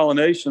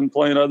cross-pollination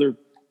playing other,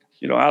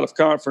 out of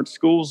conference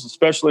schools,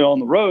 especially on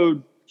the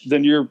road,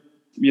 then your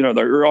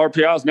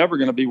RPI is never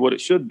going to be what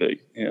it should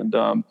be. And,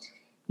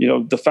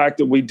 the fact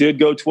that we did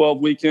go 12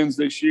 weekends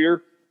this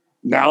year,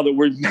 now that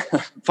we've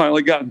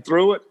finally gotten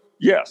through it,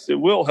 yes, it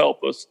will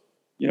help us,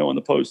 in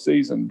the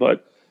postseason.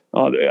 But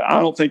I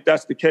don't think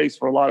that's the case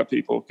for a lot of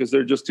people because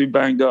they're just too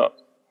banged up.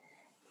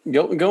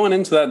 Going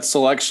into that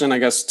selection, I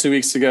guess 2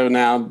 weeks ago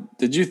now,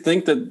 did you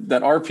think that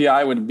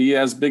RPI would be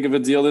as big of a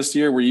deal this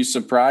year? Were you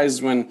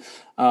surprised when,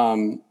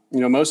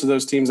 most of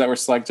those teams that were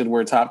selected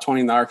were top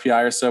 20 in the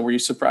RPI or so? Were you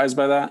surprised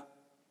by that?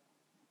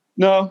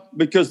 No,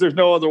 because there's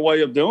no other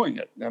way of doing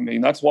it. I mean,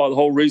 that's why the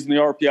whole reason the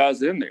RPI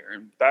is in there.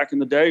 And back in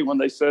the day when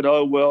they said,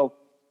 oh, well,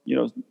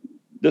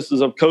 this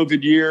is a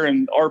COVID year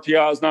and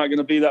RPI is not going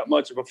to be that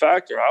much of a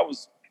factor, I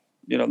was,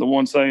 the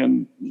one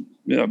saying,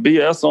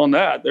 BS on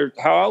that.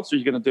 How else are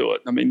you going to do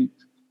it? I mean,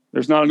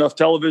 there's not enough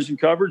television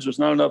coverage. There's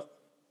not enough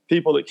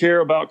people that care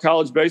about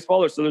college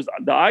baseball. So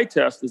the eye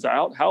test is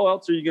out. How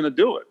else are you going to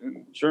do it?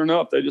 And sure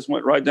enough, they just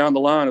went right down the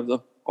line of the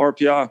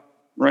RPI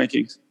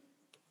rankings.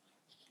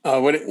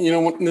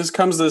 When this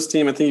comes to this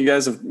team, I think you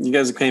guys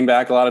have came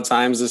back a lot of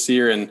times this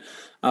year,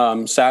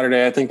 and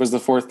Saturday I think was the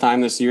 4th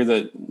time this year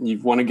that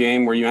you've won a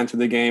game where you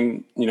entered the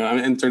game,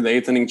 entered the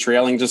 8th inning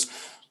trailing. Just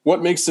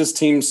what makes this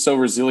team so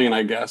resilient,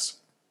 I guess?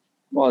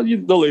 Well,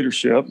 the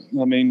leadership.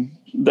 I mean,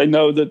 they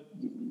know that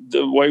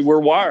the way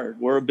we're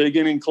wired, we're a big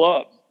inning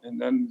club, and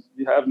then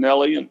you have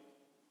Nelly and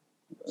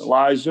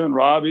Elijah and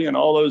Robbie and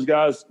all those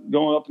guys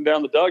going up and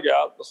down the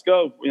dugout. Let's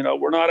go.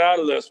 We're not out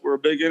of this. We're a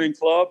big inning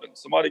club, and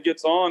somebody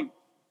gets on.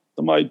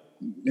 Somebody,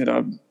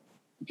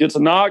 gets a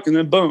knock, and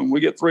then boom,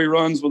 we get 3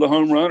 runs with a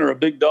home run or a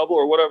big double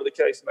or whatever the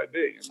case may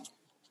be.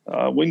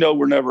 We know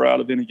we're never out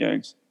of any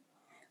games.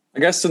 I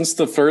guess since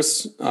the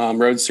first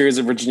road series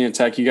at Virginia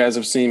Tech, you guys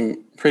have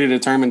seemed pretty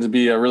determined to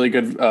be a really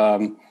good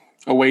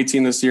away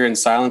team this year and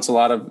silence a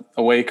lot of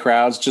away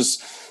crowds.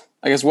 Just,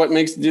 I guess,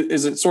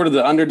 is it sort of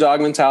the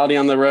underdog mentality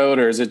on the road,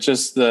 or is it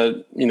just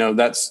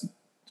that's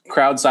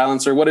crowd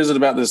silence, or what is it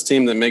about this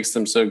team that makes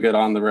them so good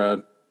on the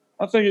road?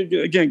 I think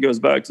it again goes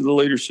back to the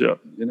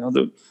leadership.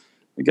 The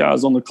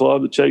guys on the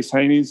club, the Chase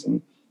Haney's, and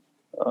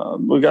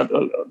we got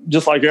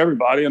just like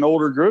everybody, an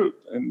older group.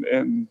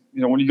 And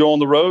when you go on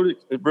the road,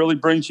 it really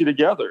brings you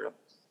together.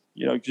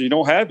 Because you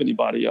don't have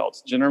anybody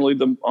else. Generally,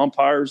 the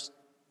umpires,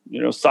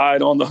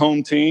 side on the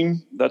home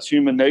team. That's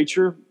human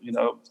nature.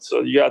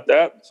 So you got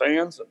that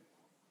fans.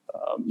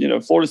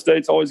 And, Florida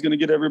State's always going to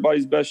get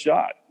everybody's best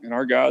shot, and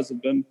our guys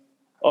have been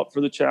up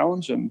for the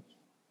challenge. And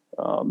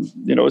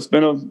it's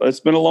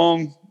been a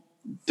long,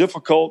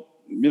 difficult,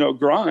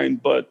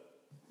 grind, but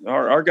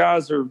our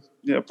guys are,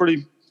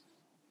 pretty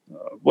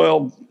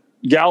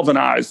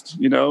galvanized.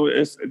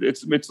 It's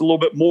a little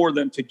bit more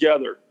than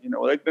together.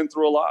 They've been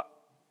through a lot.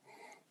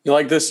 You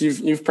like this?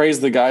 You've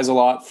praised the guys a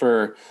lot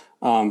for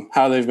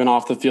how they've been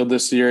off the field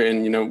this year,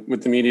 and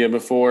with the media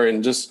before,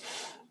 and just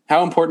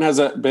how important has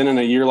that been in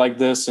a year like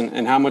this,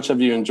 and how much have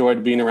you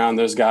enjoyed being around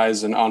those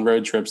guys and on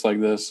road trips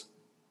like this?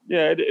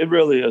 Yeah, it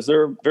really is.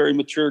 They're a very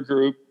mature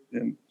group,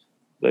 and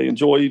they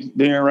enjoy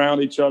being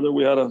around each other.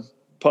 We had a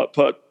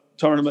putt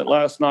tournament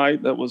last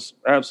night that was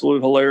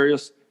absolutely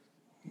hilarious.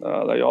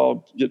 They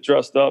all get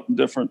dressed up in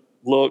different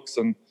looks,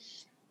 and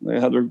they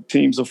had their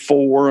teams of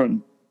 4,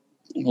 and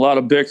a lot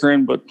of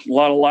bickering, but a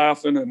lot of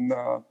laughing, and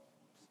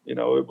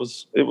it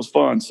was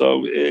fun.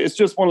 So it's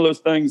just one of those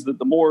things that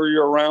the more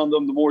you're around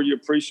them, the more you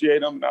appreciate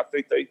them, and I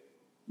think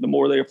the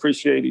more they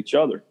appreciate each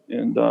other,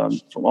 and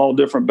from all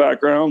different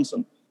backgrounds,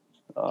 and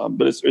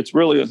but it's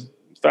really a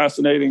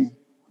fascinating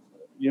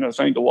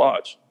thing to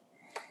watch.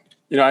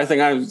 I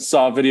think I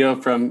saw a video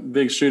from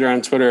Big Shooter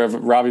on Twitter of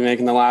Robbie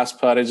making the last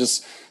putt. It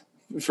just,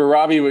 for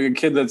Robbie, a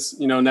kid that's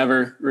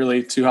never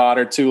really too hot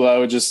or too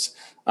low, just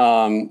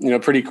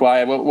pretty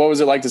quiet. What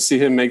was it like to see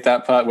him make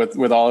that putt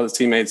with all of his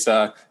teammates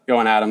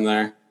going at him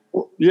there?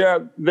 Yeah,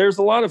 there's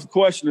a lot of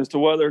question as to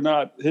whether or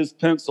not his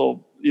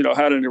pencil,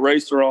 had an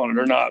eraser on it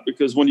or not,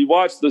 because when you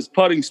watch this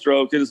putting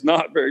stroke, it is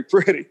not very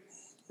pretty.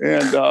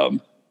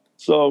 And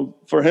so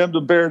for him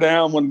to bear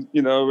down when,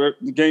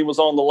 the game was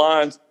on the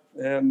line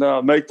and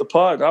make the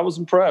putt, I was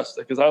impressed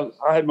because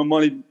I had my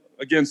money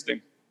against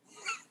him.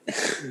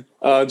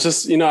 I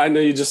know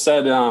you just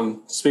said,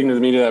 speaking to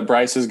the media, that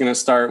Bryce is going to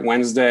start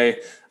Wednesday.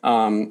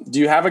 Do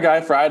you have a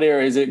guy Friday, or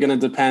is it going to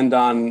depend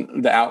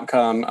on the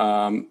outcome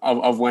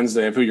of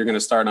Wednesday of who you're going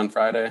to start on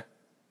Friday?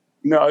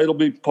 No, it'll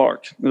be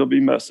Park. It'll be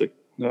Messick.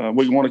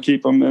 We want to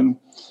keep them in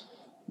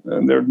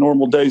their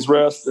normal day's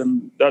rest,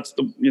 and that's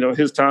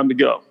his time to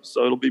go.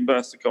 So it'll be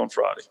Messick on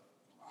Friday.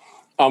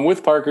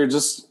 With Parker,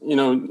 just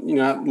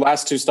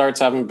last 2 starts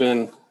haven't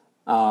been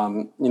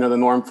the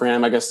norm for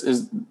him. I guess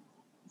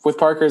with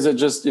Parker, is it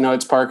just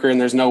it's Parker and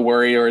there's no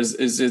worry, or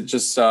is it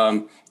just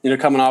coming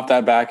off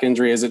that back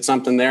injury? Is it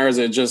something there? Is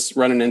it just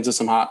running into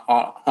some hot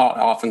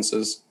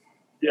offenses?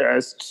 Yeah,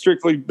 it's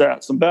strictly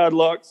that. Some bad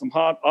luck, some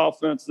hot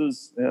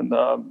offenses, and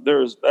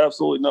there is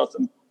absolutely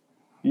nothing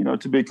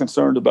to be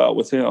concerned about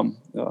with him.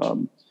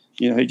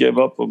 He gave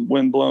up a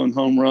wind-blown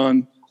home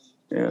run,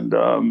 and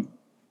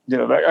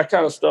that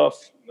kind of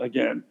stuff.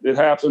 Again, it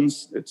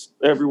happens. It's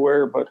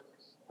everywhere, but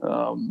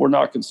we're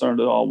not concerned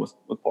at all with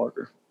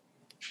Parker.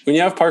 When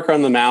you have Parker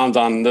on the mound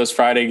on those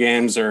Friday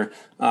games or,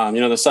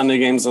 the Sunday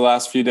games the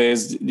last few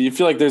days, do you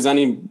feel like there's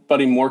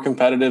anybody more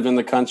competitive in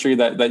the country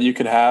that you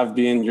could have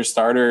being your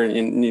starter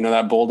and,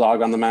 that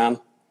bulldog on the mound?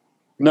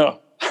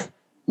 No,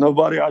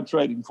 nobody I'd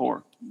trade him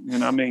for.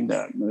 And I mean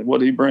that.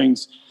 What he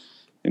brings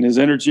in his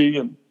energy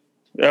and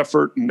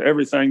effort and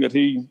everything that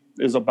he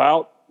is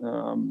about,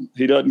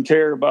 he doesn't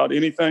care about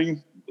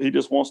anything. He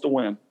just wants to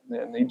win.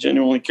 And he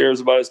genuinely cares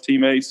about his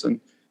teammates,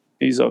 and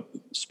he's a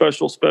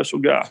special, special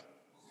guy.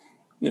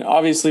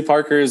 Obviously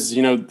Parker is,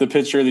 the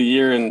pitcher of the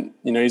year, and,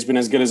 he's been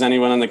as good as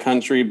anyone in the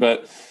country.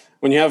 But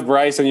when you have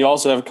Bryce and you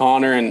also have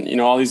Connor and,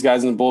 all these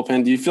guys in the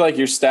bullpen, do you feel like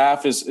your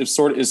staff is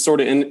sort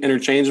of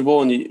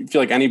interchangeable, and you feel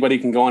like anybody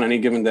can go on any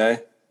given day?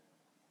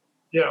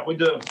 Yeah, we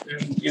do.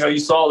 And, you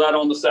saw that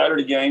on the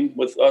Saturday game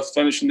with us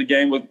finishing the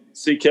game with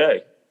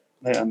CK.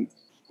 And,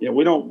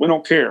 we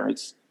don't care.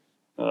 It's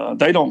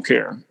they don't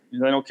care.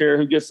 They don't care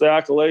who gets the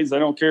accolades. They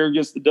don't care who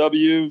gets the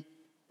W.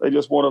 They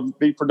just want to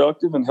be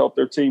productive and help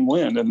their team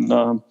win.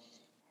 And,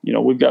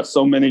 we've got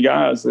so many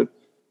guys that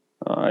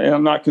and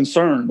I'm not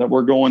concerned that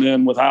we're going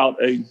in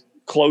without a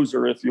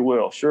closer, if you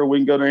will. Sure, we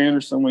can go to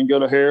Anderson, we can go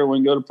to Hare, we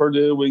can go to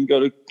Purdue, we can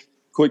go to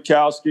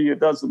Kwiatkowski. It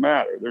doesn't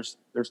matter.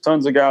 There's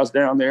tons of guys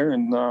down there.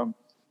 And,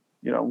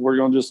 we're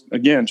going to just,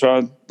 again,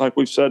 try, like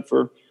we've said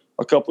for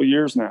a couple of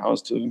years now,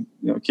 is to,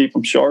 keep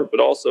them sharp, but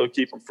also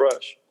keep them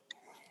fresh.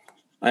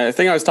 I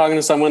think I was talking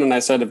to someone and I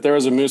said, if there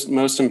was a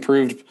most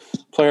improved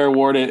player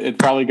award, it'd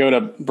probably go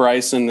to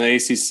Bryce in the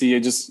ACC.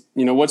 It just,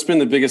 what's been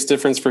the biggest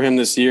difference for him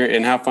this year,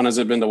 and how fun has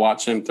it been to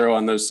watch him throw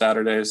on those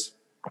Saturdays?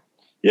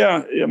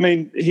 Yeah. I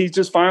mean, he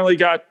just finally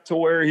got to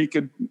where he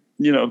could,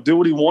 do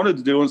what he wanted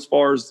to do as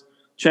far as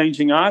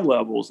changing eye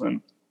levels.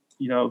 And,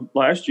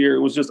 last year it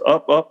was just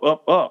up.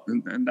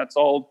 And that's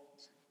all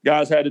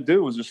guys had to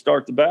do was just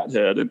start the bat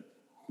head. And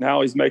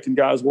now he's making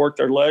guys work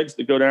their legs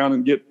to go down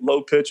and get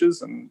low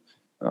pitches. And,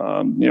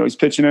 he's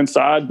pitching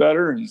inside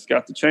better, and he's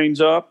got the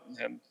change up,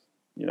 and,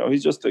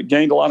 he's just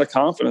gained a lot of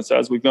confidence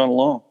as we've gone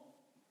along.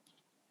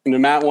 And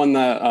Matt won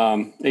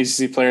the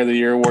ACC Player of the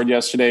Year award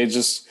yesterday.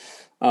 Just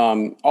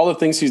all the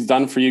things he's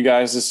done for you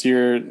guys this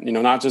year,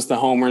 not just the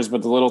homers,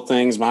 but the little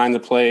things behind the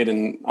plate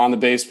and on the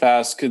base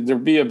pass. Could there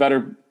be a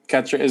better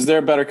catcher? Is there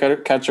a better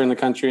catcher in the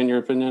country, in your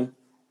opinion?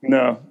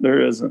 No,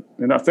 there isn't.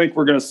 And I think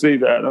we're going to see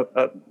that.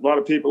 A lot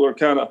of people are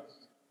kind of,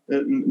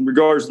 in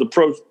regards to the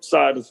pro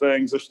side of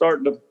things, they're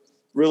starting to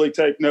really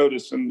take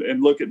notice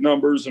and look at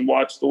numbers and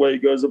watch the way he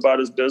goes about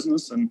his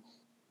business. And,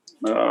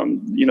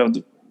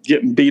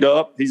 getting beat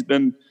up. He's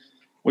been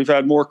we've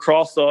had more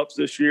cross-ups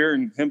this year,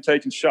 and him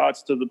taking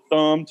shots to the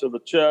thumb, to the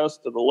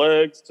chest, to the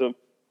legs, to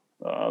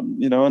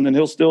and then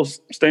he'll still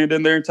stand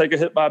in there and take a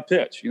hit by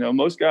pitch.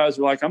 Most guys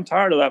are like, I'm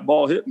tired of that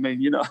ball hitting me.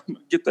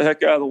 Get the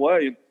heck out of the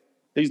way. And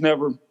he's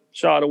never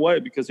shot away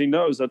because he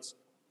knows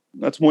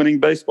that's winning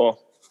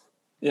baseball.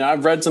 Yeah,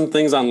 I've read some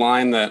things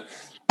online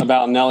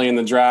about Nelly in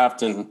the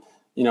draft, and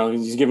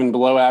he's given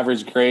below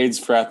average grades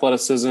for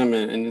athleticism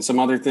and some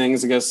other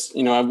things. I guess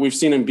we've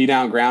seen him beat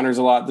out grounders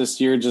a lot this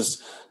year.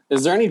 Just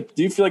do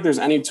you feel like there's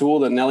any tool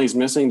that Nelly's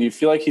missing? Do you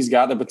feel like he's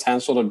got the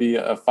potential to be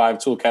a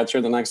 5-tool catcher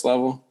at the next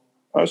level?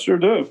 I sure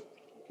do.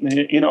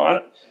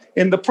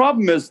 And the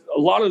problem is a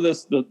lot of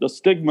this, the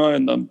stigma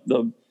and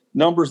the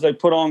numbers they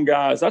put on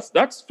guys,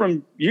 that's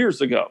from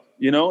years ago,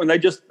 and they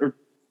just,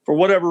 for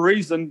whatever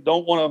reason,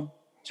 don't want to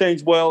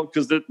change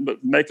because it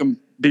make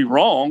them be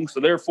wrong. So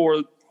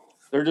therefore,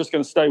 they're just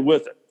going to stay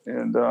with it.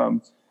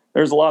 And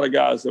there's a lot of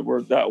guys that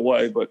were that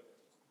way. But,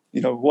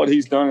 what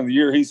he's done in the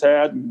year he's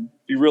had, and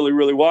if you really,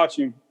 really watch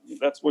him,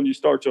 that's when you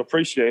start to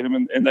appreciate him,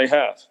 and they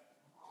have.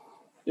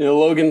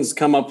 Logan's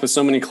come up with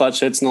so many clutch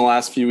hits in the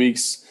last few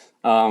weeks.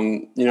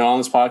 On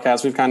this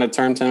podcast, we've kind of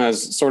termed him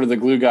as sort of the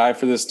glue guy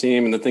for this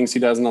team and the things he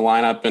does in the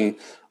lineup and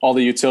all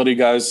the utility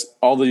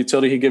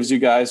he gives you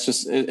guys.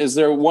 Just, is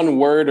there one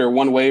word or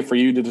one way for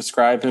you to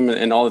describe him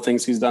and all the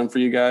things he's done for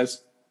you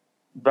guys?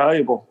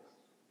 Valuable.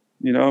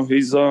 He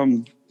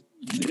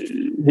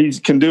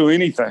can do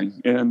anything,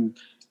 and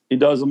he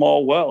does them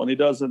all well. And he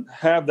doesn't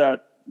have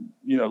that,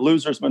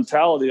 loser's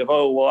mentality of,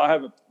 I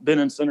haven't been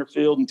in center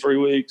field in 3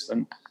 weeks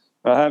and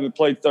I haven't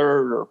played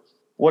third or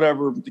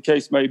whatever the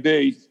case may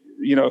be.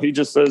 He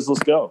just says, let's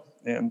go.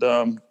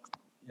 And,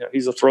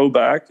 he's a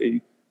throwback.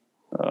 He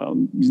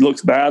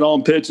looks bad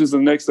on pitches,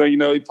 and the next thing you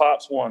know, he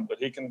pops one. But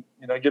he can,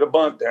 get a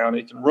bunt down.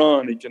 He can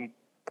run. He can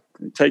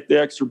take the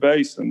extra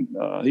base, and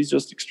he's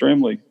just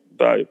extremely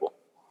valuable.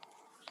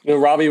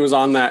 Robbie was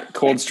on that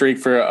cold streak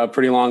for a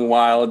pretty long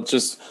while.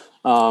 Just,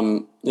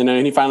 and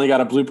he finally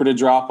got a blooper to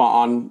drop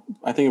on,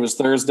 I think it was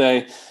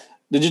Thursday.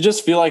 Did you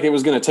just feel like it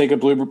was going to take a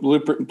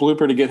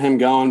blooper to get him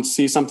going,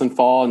 see something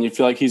fall, and you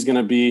feel like he's going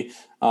to be,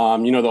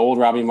 the old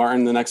Robbie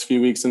Martin the next few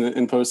weeks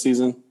in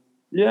postseason?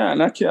 Yeah,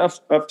 and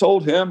I've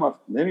told him,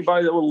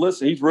 anybody that will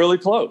listen, he's really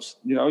close.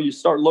 You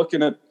start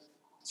looking at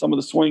some of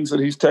the swings that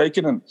he's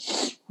taken, and,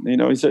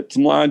 he's hit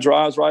some line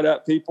drives right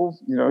at people.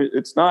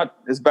 It's not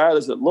as bad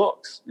as it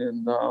looks.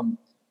 And,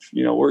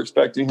 we're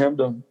expecting him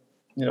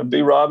to,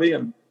 be Robbie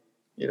and,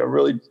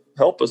 really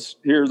help us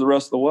here the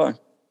rest of the way.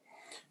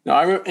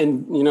 No,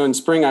 in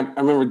spring, I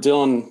remember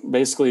Dylan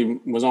basically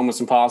was almost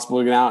impossible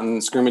to get out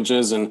in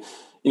scrimmages, and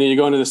you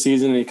go into the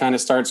season and he kind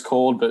of starts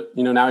cold, but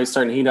now he's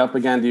starting to heat up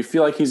again. Do you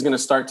feel like he's going to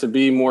start to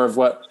be more of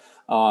what,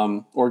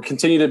 or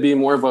continue to be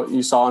more of what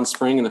you saw in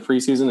spring in the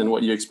preseason and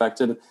what you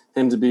expected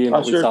him to be and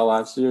what we saw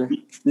last year?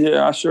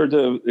 Yeah, I sure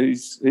do.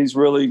 He's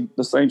really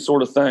the same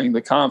sort of thing.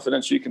 The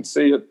confidence, you can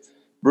see it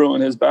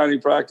brewing. His batting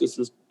practice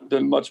has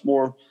been much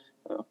more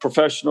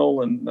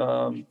professional and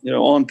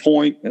on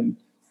point, and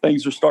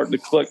things are starting to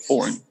click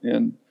for him.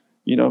 And,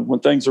 when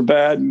things are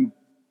bad and,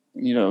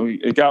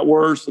 it got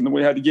worse and then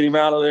we had to get him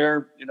out of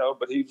there,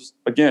 but he was,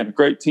 again, a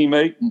great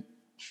teammate, and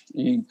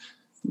he,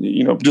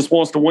 just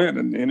wants to win.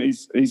 And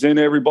he's in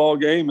every ball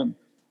game, and,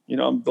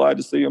 I'm glad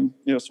to see him,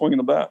 swinging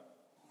the bat.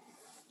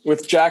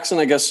 With Jackson,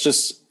 I guess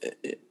just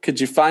could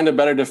you find a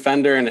better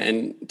defender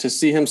and to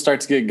see him start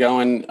to get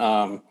going,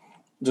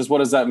 just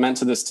what has that meant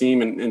to this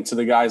team and to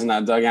the guys in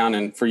that dugout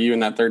and for you in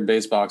that third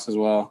base box as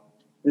well?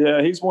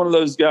 Yeah, he's one of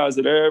those guys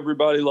that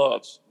everybody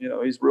loves.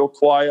 He's real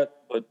quiet,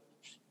 but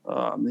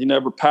he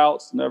never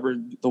pouts, never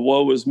the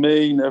woe is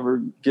me, never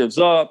gives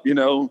up, and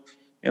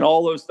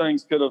all those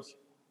things could have,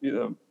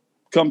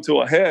 come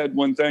to a head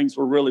when things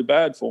were really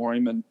bad for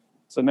him. And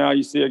so now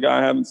you see a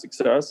guy having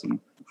success and,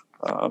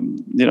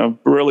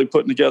 really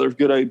putting together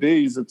good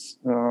ABs. It's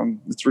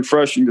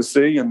refreshing to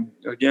see. And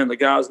again, the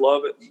guys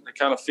love it. And they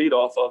kind of feed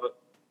off of it.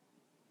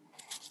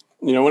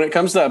 When it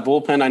comes to that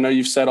bullpen, I know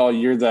you've said all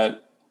year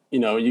that,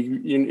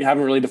 you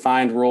haven't really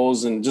defined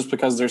roles, and just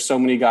because there's so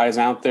many guys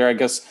out there, I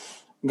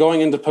guess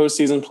going into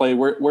postseason play,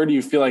 where do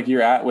you feel like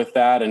you're at with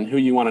that and who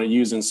you want to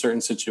use in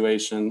certain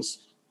situations?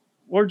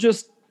 We're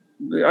just,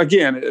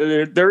 again,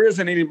 there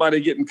isn't anybody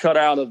getting cut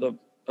out of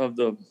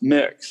the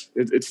mix.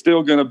 It's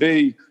still going to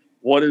be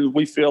what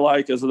we feel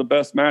like is the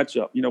best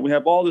matchup. We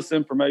have all this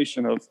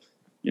information of,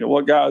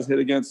 what guys hit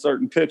against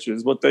certain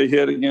pitches, what they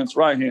hit against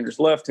right-handers,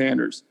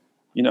 left-handers.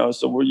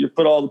 So where you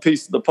put all the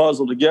pieces of the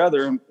puzzle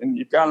together and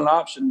you've got an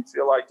option you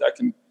feel like that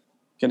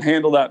can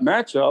handle that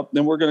matchup,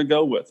 then we're going to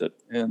go with it.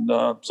 And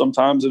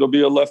sometimes it'll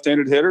be a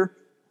left-handed hitter,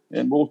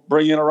 and we'll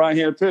bring in a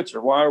right-handed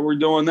pitcher. Why are we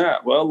doing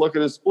that? Well, look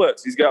at his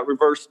splits. He's got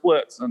reverse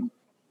splits, and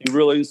he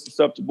really is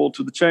susceptible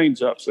to the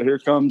changeup. So here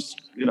comes,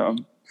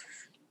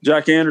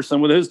 Jack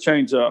Anderson with his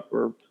changeup,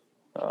 or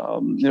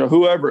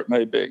whoever it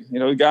may be.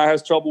 The guy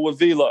has trouble with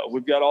velo.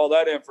 We've got all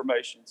that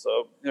information.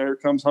 So here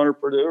comes Hunter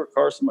Purdue or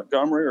Carson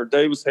Montgomery or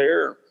Davis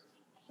Hare,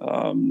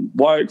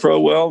 Wyatt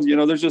Crowell.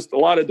 There's just a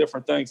lot of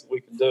different things that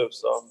we can do.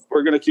 So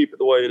we're going to keep it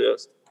the way it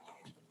is.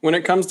 When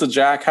it comes to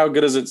Jack, how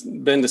good has it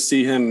been to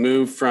see him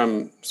move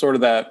from sort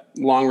of that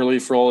long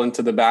relief role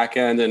into the back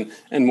end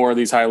and more of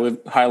these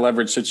high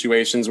leverage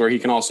situations where he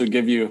can also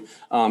give you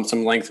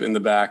some length in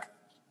the back?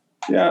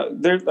 Yeah,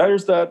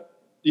 there's that,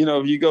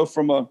 you go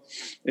from a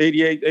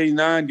 88,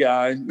 89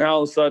 guy, now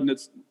all of a sudden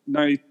it's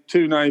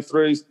 92,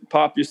 93,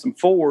 pop you some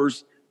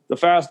fours. The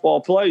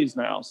fastball plays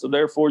now, so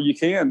therefore you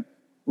can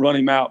run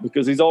him out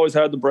because he's always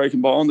had the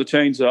breaking ball and the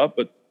change up,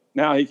 but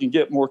now he can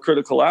get more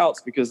critical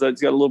outs because he's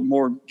got a little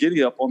more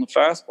giddy up on the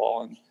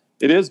fastball. And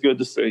it is good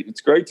to see.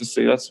 It's great to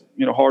see. That's,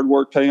 hard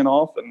work paying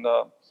off. And,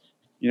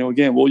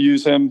 again, we'll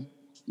use him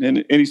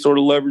in any sort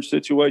of leverage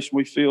situation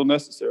we feel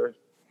necessary.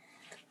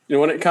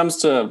 When it comes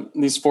to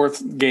these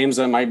fourth games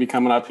that might be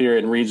coming up here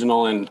in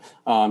regional and,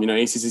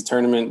 ACC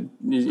tournament,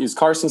 is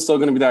Carson still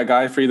going to be that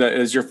guy for you that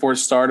is your fourth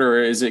starter,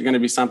 or is it going to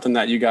be something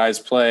that you guys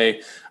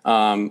play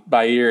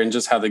by ear and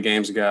just how the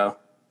games go?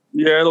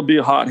 Yeah, it'll be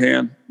a hot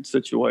hand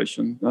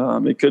situation.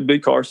 It could be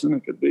Carson.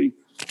 It could be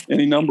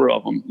any number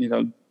of them.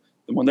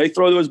 When they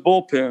throw those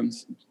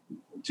bullpens,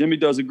 Jimmy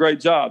does a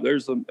great job.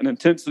 There's an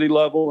intensity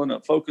level and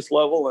a focus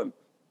level, and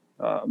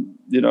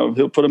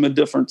he'll put them in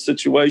different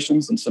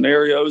situations and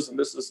scenarios. And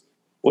this is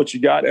what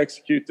you got to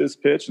execute this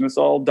pitch, and it's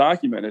all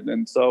documented.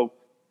 And so,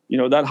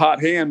 that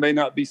hot hand may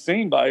not be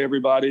seen by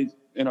everybody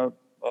in a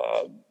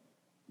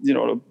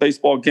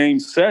baseball game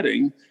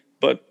setting,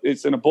 but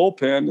it's in a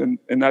bullpen,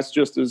 and that's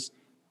just as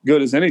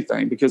good as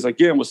anything, because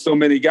again, with so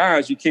many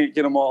guys, you can't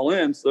get them all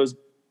in. So those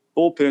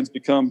bullpens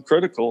become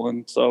critical.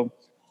 And so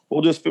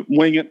we'll just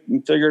wing it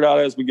and figure it out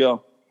as we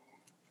go.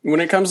 When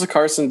it comes to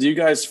Carson, do you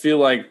guys feel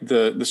like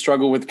the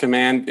struggle with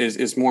command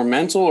is more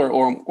mental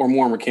or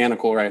more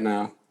mechanical right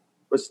now?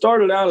 It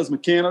started out as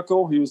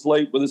mechanical. He was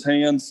late with his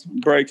hands,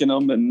 breaking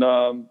them. And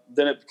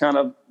then it kind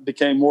of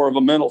became more of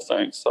a mental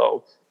thing.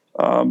 So,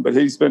 but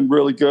he's been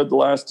really good the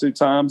last two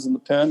times in the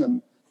pen.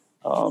 And,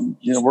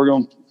 we're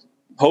going to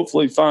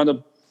hopefully find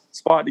a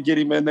spot to get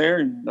him in there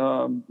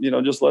and,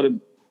 just let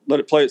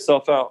it play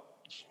itself out.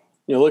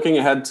 Looking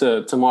ahead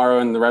to tomorrow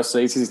and the rest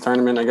of the ACC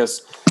tournament, I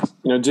guess,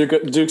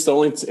 Duke's the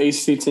only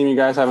ACC team you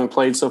guys haven't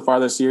played so far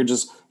this year.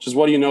 Just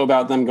what do you know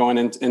about them going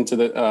into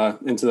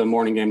the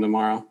morning game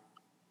tomorrow?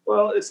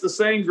 Well, it's the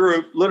same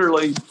group,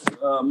 literally,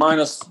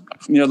 minus,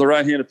 the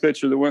right-handed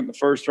pitcher that went in the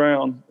first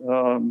round,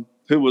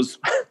 who was,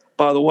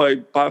 by the way,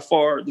 by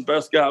far the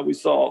best guy we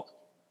saw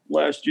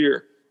last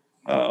year.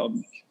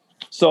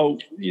 So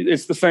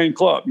it's the same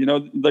club.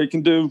 They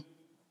can do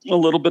a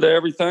little bit of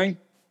everything.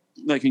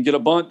 They can get a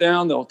bunt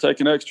down. They'll take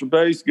an extra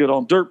base, get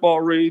on dirt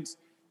ball reads.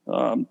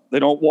 They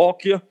don't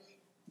walk you.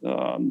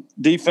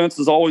 Defense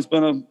has always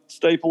been a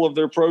staple of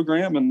their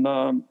program, and,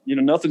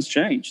 nothing's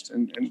changed.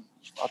 And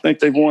I think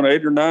they've won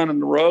 8 or 9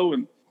 in a row,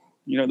 and,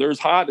 they're as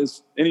hot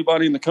as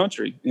anybody in the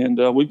country. And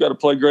we've got to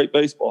play great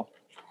baseball.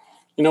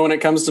 When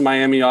it comes to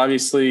Miami,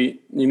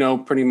 obviously,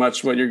 pretty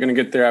much what you're going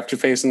to get there after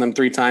facing them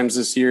 3 times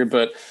this year.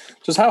 But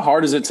just how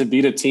hard is it to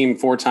beat a team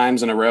 4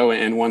 times in a row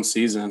in one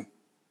season?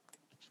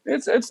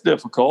 It's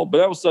difficult, but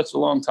that was such a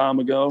long time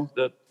ago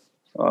that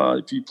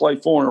if you play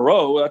 4 in a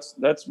row,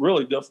 that's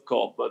really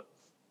difficult. But,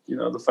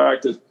 the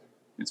fact that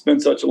it's been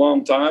such a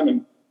long time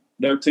and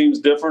their team's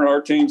different,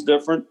 our team's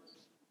different,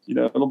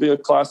 it'll be a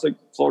classic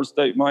Florida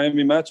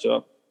State-Miami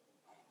matchup.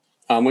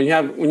 When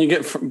you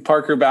get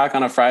Parker back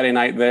on a Friday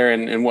night there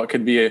and what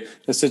could be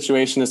a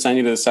situation to send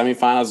you to the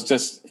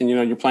semifinals,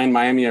 you're playing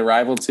Miami, a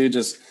rival too,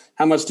 just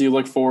how much do you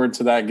look forward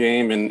to that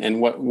game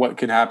and what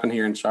could happen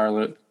here in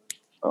Charlotte?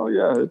 Oh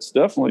yeah, it's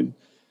definitely,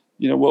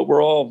 what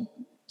we're all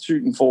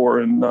shooting for,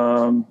 and,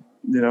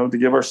 to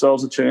give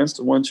ourselves a chance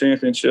to win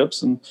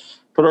championships and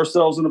put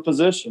ourselves in a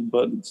position.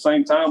 But at the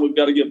same time, we've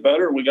got to get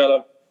better and we got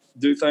to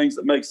do things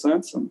that make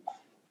sense. And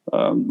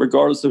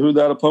regardless of who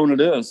that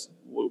opponent is,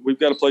 we've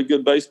got to play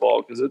good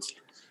baseball because this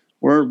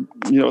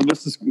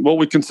is what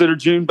we consider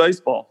June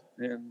baseball,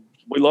 and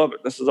we love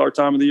it. This is our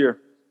time of the year.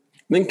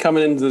 I think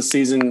coming into the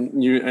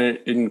season,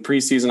 in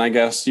preseason, I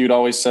guess you'd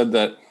always said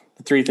that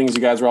the 3 things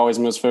you guys were always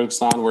most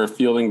focused on were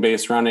fielding,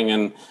 base running,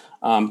 and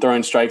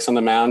throwing strikes on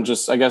the mound.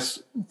 Just, I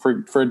guess,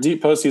 for a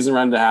deep postseason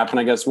run to happen,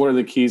 I guess, what are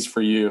the keys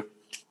for you?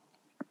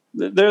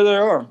 There they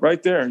are,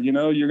 right there.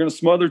 You're going to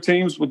smother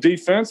teams with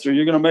defense, or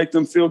you're going to make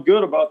them feel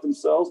good about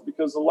themselves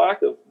because of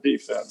lack of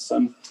defense.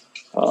 And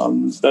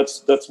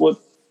that's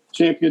what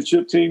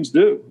championship teams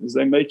do, is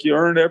they make you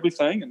earn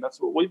everything, and that's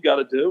what we've got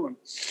to do. And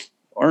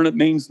earn it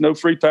means no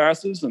free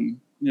passes and,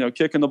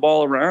 kicking the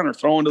ball around or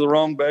throwing to the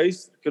wrong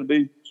base. It could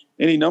be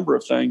any number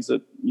of things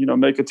that,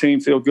 make a team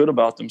feel good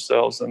about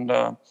themselves. And,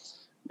 at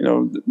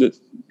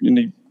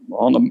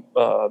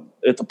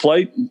the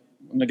plate, and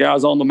the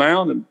guy's on the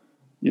mound and,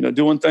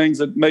 doing things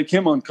that make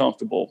him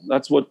uncomfortable.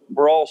 That's what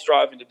we're all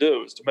striving to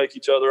do, is to make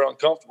each other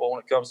uncomfortable when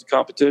it comes to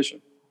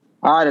competition.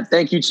 All right.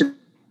 Thank you to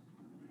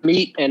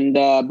Meet and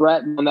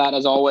Brett on that,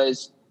 as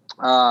always.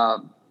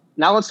 Now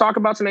let's talk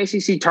about some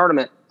ACC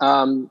tournament.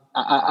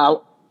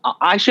 I'll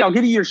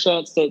give you your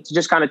chance to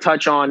just kind of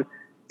touch on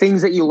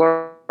things that you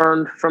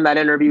learned from that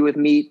interview with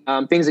Meet,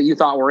 things that you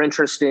thought were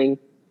interesting,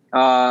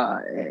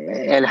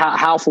 and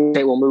how Florida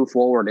State will move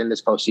forward in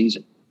this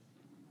postseason.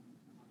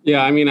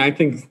 Yeah, I mean, I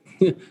think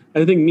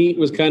Meat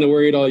was kind of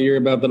worried all year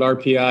about that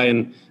RPI,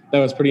 and that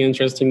was pretty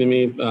interesting to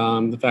me.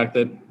 The fact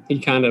that he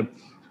kind of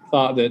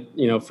thought that,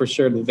 for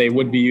sure that they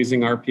would be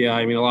using RPI.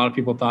 I mean, a lot of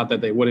people thought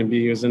that they wouldn't be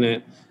using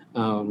it.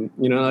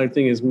 Another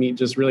thing is Meat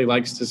just really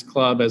likes this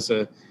club as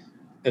a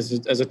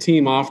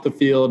team off the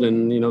field,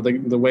 and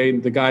the way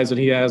the guys that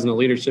he has and the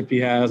leadership he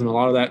has, and a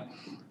lot of that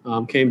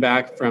came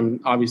back from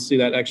obviously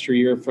that extra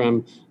year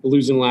from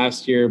losing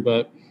last year.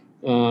 But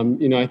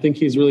I think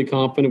he's really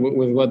confident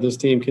with what this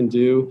team can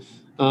do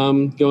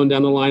going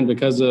down the line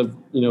because of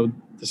the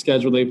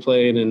schedule they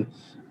played and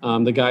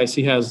the guys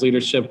he has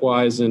leadership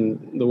wise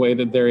and the way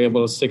that they're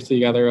able to stick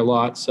together a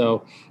lot.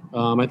 So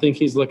I think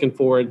he's looking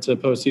forward to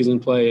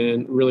postseason play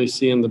and really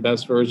seeing the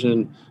best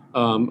version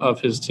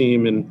of his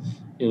team. And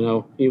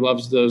he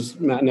loves those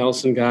Matt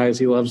Nelson guys.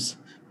 He loves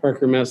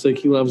Parker Messick.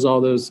 He loves all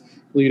those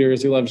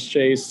leaders. He loves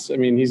Chase. I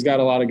mean, he's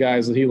got a lot of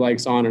guys that he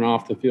likes on and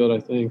off the field, I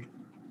think.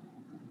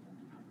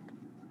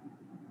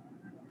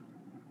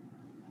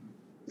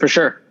 For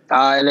sure.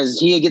 And as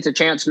he gets a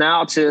chance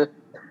now to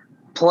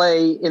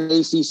play in the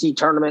ACC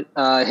tournament,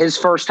 his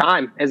first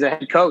time as a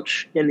head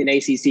coach in the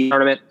ACC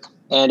tournament,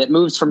 and it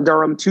moves from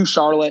Durham to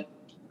Charlotte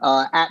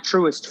at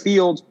Truist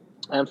Field.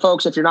 And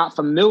folks, if you're not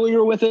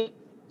familiar with it,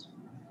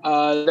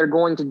 they're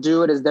going to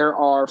do it as there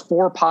are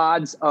 4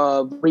 pods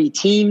of 3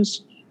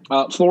 teams.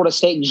 Florida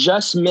State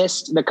just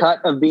missed the cut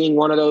of being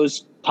one of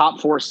those top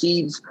 4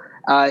 seeds.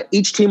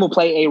 Each team will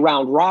play a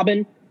round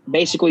robin.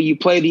 Basically, you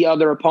play the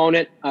other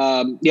opponent,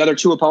 the other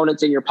 2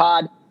 opponents in your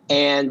pod,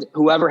 and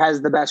whoever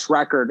has the best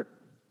record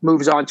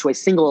moves on to a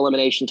single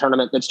elimination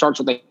tournament that starts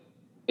with a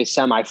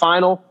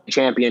semifinal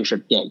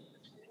championship game.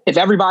 If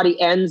everybody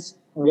ends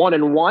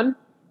 1-1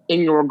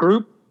 in your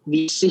group,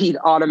 the seed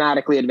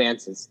automatically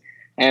advances.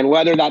 And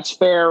whether that's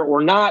fair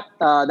or not,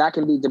 that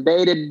can be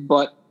debated,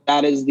 but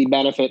that is the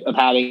benefit of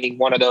having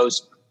one of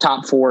those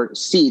top 4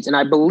 seeds. And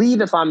I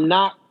believe, if I'm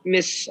not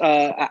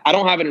I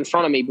don't have it in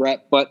front of me,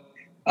 Brett, but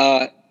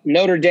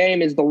Notre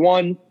Dame is the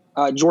 1,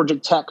 Georgia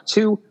Tech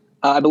 2.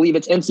 I believe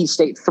it's NC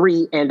State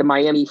 3 and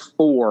Miami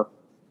 4.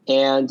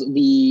 And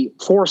the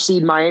 4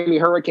 seed Miami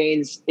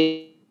Hurricanes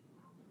is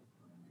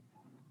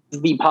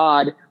the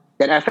pod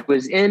that FA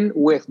was in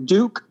with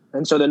Duke.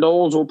 And so the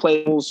Noles will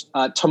play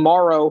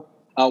tomorrow,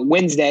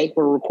 Wednesday.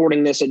 We're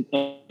recording this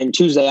in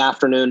Tuesday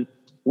afternoon,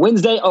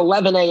 Wednesday,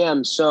 11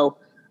 a.m. So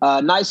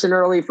nice and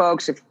early,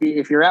 folks.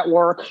 If you're at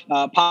work,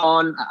 pop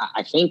on.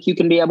 I think you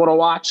can be able to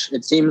watch.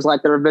 It seems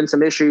like there have been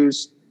some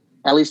issues,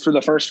 at least for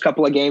the first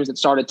couple of games that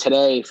started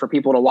today, for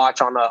people to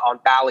watch on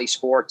Bally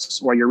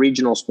Sports or your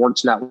regional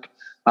sports network,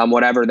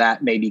 whatever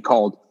that may be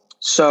called.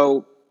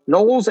 So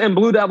Noles and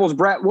Blue Devils,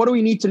 Brett, what do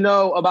we need to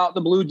know about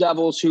the Blue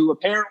Devils, who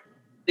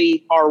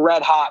apparently are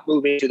red hot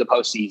moving to the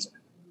postseason?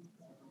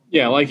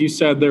 Yeah, like you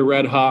said, they're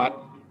red hot.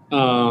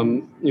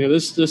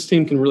 This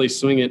team can really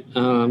swing it.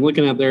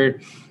 Looking at their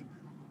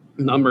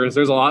numbers,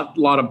 there's a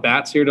lot of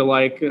bats here to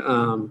like.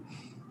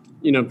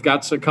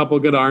 Got a couple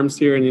good arms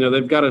here, and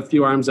they've got a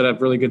few arms that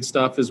have really good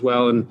stuff as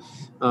well. And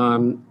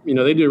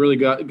they do a really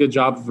good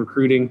job of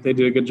recruiting. They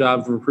do a good job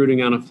of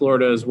recruiting out of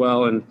Florida as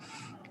well. And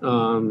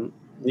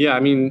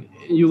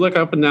you look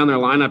up and down their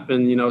lineup,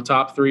 and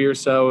top 3 or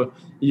so,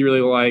 you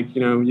really like.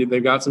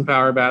 They've got some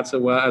power bats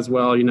as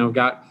well.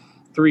 Got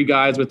 3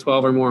 guys with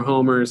 12 or more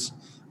homers.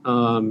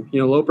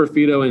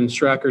 Loperfido and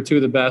Shrek are 2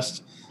 of the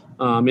best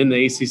in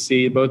the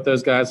ACC. Both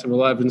those guys have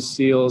 11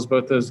 steals.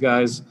 Both those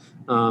guys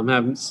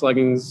have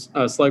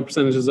slug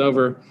percentages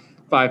over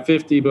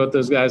 550. Both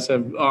those guys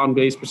have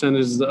on-base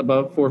percentages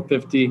above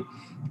 450.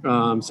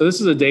 So this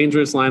is a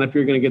dangerous lineup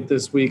you're going to get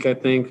this week, I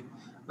think.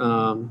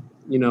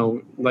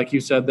 Like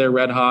you said, they're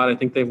red hot. I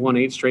think they've won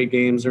 8 straight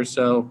games or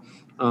so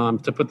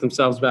to put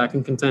themselves back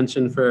in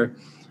contention for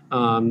the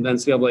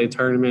NCAA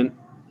tournament.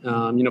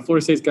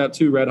 Florida State's got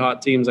 2 red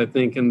hot teams, I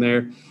think, in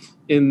their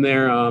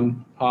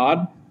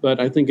pod, but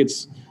I think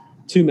it's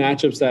 2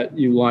 matchups that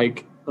you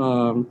like.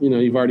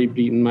 You've already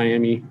beaten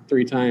Miami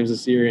 3 times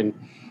this year, and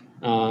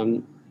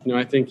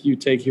I think you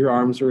take your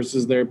arms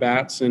versus their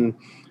bats, and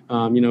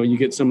you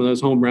get some of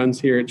those home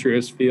runs here at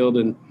Truist Field,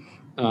 and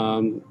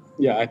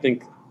I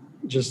think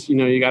just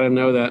you got to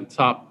know that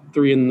top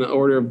 3 in the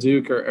order of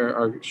Duke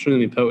are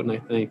extremely potent, I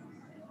think.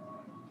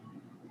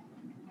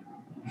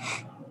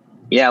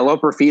 Yeah,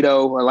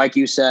 Loperfido, like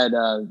you said,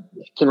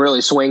 can really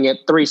swing it.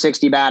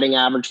 360 batting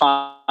average,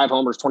 5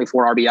 homers,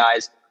 24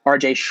 RBIs.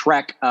 RJ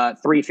Shrek,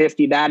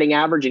 350 batting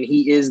average, and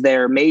he is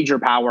their major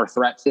power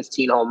threat,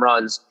 15 home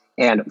runs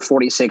and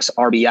 46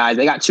 RBIs.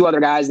 They got 2 other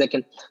guys that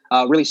can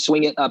really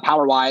swing it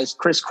power-wise.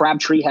 Chris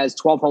Crabtree has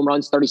 12 home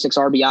runs, 36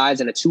 RBIs,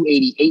 and a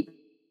 288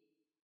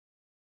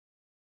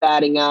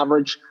 batting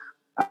average.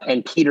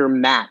 And Peter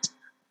Matt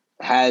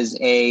has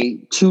a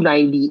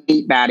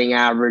 298 batting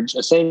average,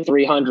 a same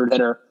 300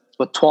 hitter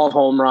with 12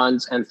 home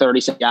runs and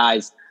 36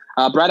 guys.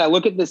 Brett, I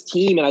look at this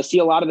team and I see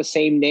a lot of the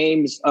same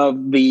names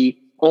of the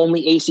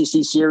only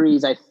ACC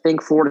series I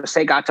think Florida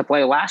State got to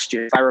play last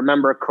year. If I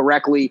remember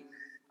correctly,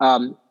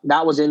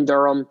 that was in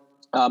Durham.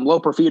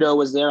 Loperfido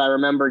was there. I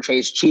remember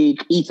Chase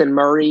Cheek, Ethan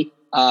Murray,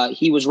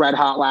 He was red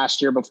hot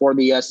last year before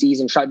the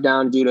season shut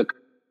down due to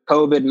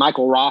COVID.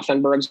 Michael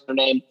Rothenberg's their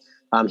name.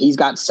 He's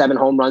got 7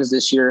 home runs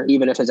this year,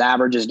 even if his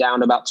average is down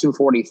to about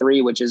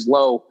 243, which is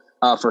low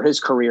for his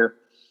career.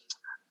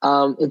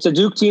 It's a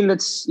Duke team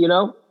that's,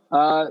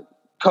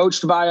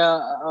 coached by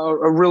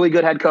a really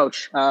good head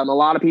coach. A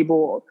lot of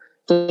people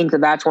think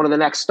that that's one of the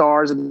next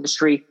stars of the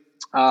industry.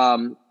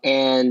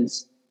 And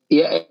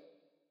yeah,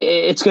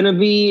 it's going to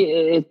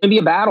be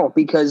a battle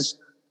because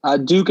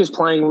Duke is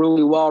playing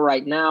really well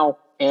right now,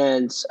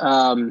 and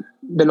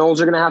the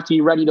Noles are going to have to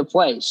be ready to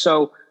play.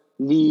 So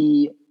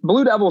the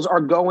Blue Devils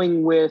are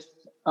going with,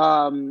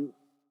 I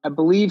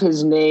believe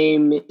his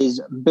name is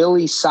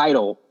Billy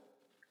Seidel.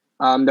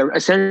 They're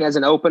essentially as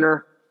an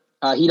opener.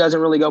 He doesn't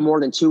really go more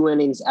than 2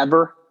 innings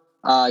ever.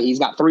 He's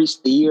got 3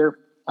 a year,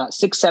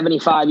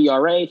 6.75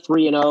 ERA,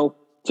 3-0,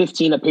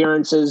 15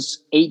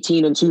 appearances,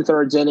 18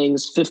 2/3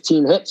 innings,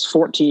 15 hits,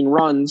 14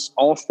 runs,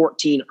 all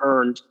 14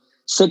 earned,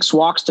 6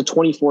 walks to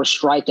 24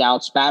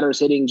 strikeouts, batters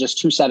hitting just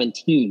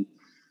 217.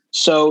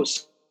 So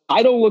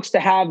Seidel looks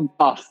to have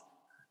buff,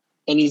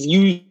 and he's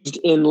used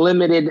in a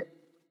limited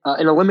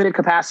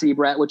capacity,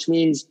 Brett, which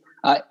means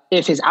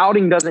if his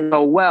outing doesn't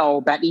go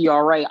well, that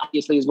ERA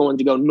obviously is going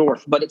to go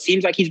north. But it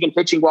seems like he's been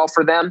pitching well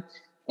for them,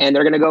 and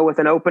they're going to go with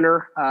an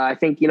opener. I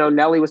think,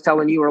 Nelly was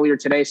telling you earlier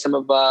today some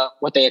of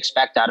what they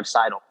expect out of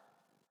Seidel.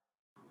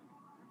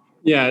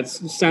 Yeah, it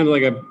sounded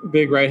like a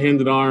big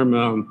right-handed arm.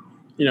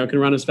 Can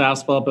run his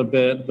fastball up a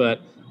bit. But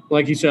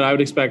like you said, I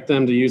would expect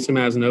them to use him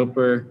as an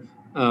opener.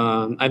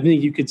 I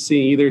think you could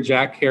see either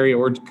Jack Carey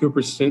or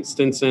Cooper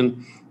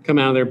Stinson come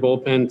out of their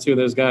bullpen, 2 of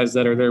those guys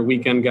that are their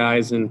weekend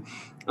guys. And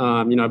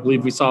I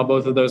believe we saw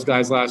both of those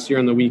guys last year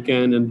on the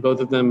weekend, and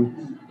both of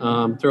them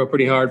throw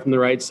pretty hard from the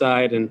right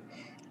side. And,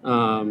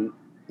 I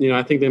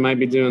think they might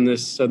be doing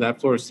this so that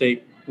Florida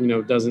State,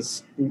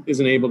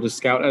 isn't able to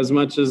scout as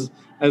much as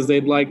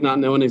they'd like, not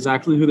knowing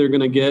exactly who they're going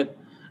to get.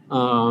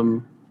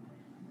 I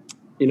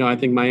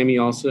think Miami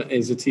also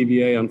is a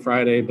TBA on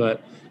Friday,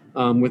 but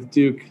with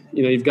Duke,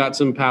 you've got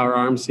some power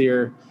arms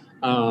here.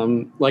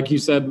 Like you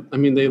said,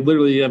 they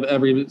literally have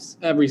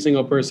every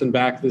single person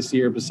back this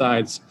year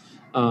besides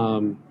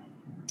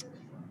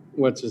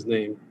what's his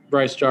name?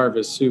 Bryce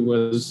Jarvis, who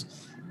was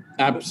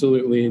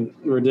absolutely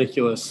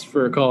ridiculous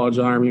for a college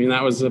arm.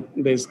 That was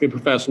basically a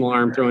professional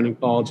arm throwing in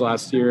college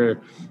last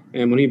year.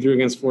 And when he threw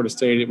against Florida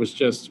State, it was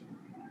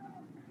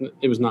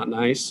not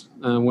nice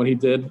what he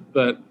did.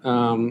 But,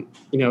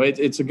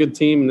 it's a good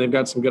team, and they've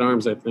got some good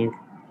arms, I think.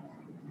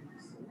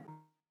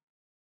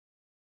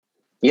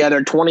 Yeah,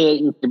 they're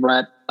 28,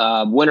 Brett.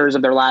 Winners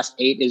of their last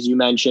 8, as you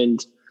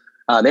mentioned.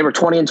 They were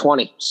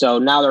 20-20. So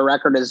now their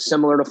record is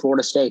similar to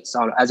Florida State's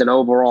as an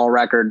overall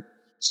record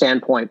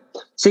standpoint.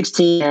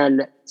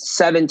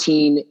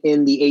 16-17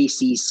 in the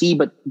ACC,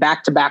 but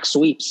back-to-back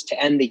sweeps to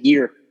end the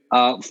year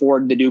for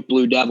the Duke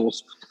Blue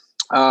Devils.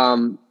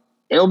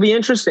 It'll be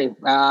interesting.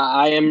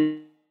 I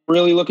am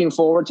really looking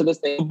forward to this.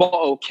 They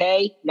ball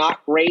okay,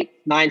 not great.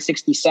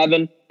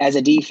 967 as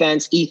a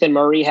defense. Ethan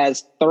Murray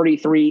has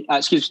 13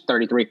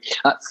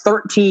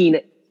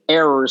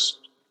 errors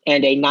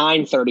and a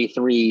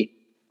 933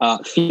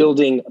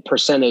 fielding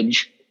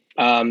percentage.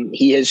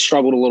 He has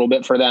struggled a little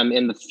bit for them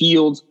in the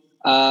field.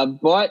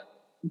 But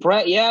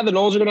Brett, the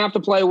Noles are going to have to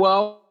play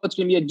well. It's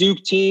going to be a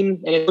Duke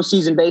team, and in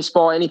postseason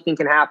baseball, anything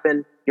can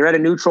happen. You're at a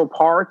neutral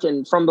park,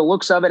 and from the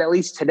looks of it, at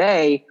least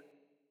today,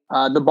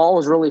 the ball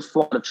is really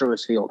full of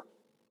Truist Field.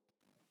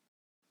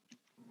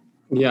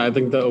 Yeah, I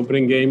think the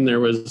opening game there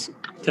was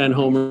 10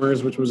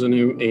 homers, which was a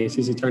new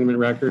ACC tournament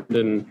record,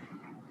 and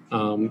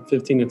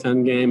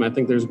 15-10 game. I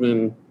think there's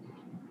been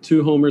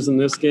 2 homers in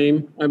this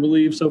game, I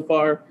believe, so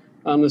far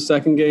on the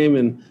second game.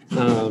 And,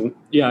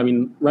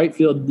 right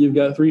field, you've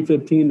got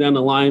 315 down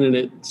the line, and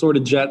it sort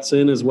of jets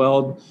in as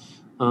well.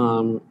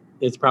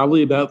 It's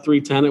probably about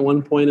 310 at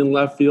one point in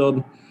left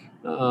field.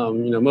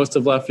 Most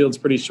of left field's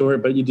pretty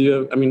short, but you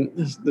do –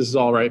 this is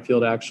all right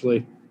field,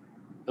 actually.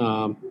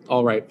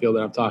 All right field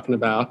that I'm talking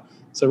about.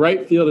 So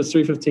right field is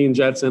 315,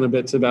 jets in a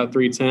bit to about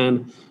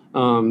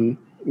 310.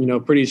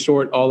 Pretty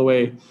short all the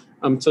way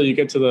until you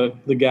get to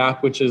the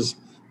gap, which is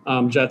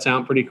jets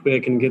out pretty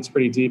quick and gets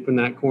pretty deep in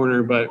that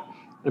corner. But,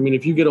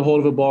 if you get a hold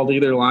of a ball to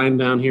either line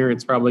down here,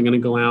 it's probably going to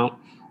go out.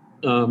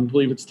 I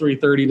believe it's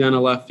 330 down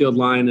a left field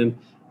line, and,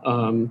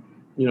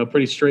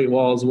 pretty straight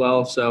wall as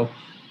well. So,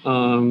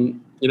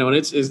 and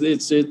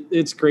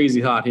it's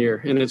crazy hot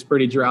here, and it's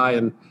pretty dry,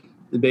 and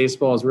the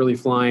baseball is really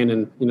flying.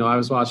 And, I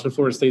was watching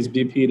Florida State's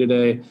BP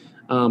today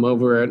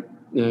over at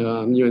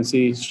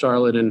UNC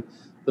Charlotte, and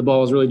the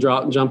ball was really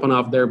jumping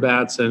off their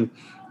bats. And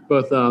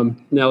both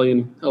Nelly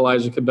and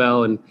Elijah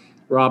Cabell and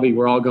Robbie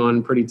were all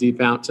going pretty deep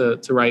out to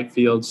right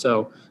field.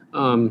 So,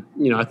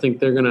 I think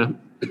they're going to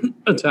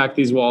attack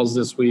these walls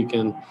this week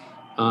and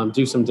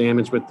do some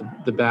damage with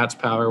the bats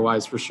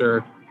power-wise for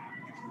sure.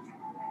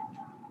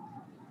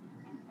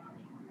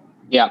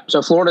 Yeah,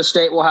 so Florida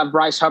State will have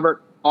Bryce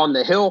Hubbart on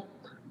the hill.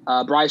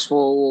 Bryce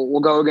will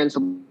go against the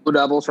Blue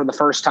Devils for the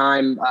first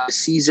time this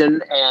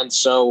season, and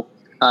so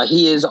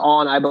he is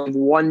on, I believe,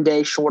 1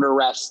 day shorter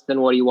rest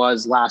than what he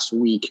was last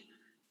week.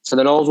 So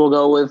the Noles will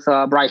go with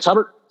Bryce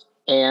Hubbard,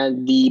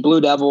 and the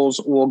Blue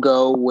Devils will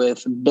go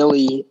with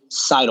Billy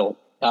Seidel,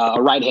 a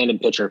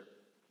right-handed pitcher.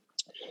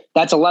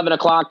 That's 11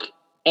 o'clock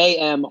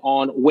a.m.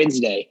 on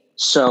Wednesday.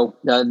 So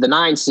the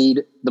 9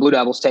 seed, the Blue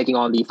Devils, taking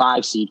on the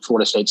 5 seed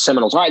Florida State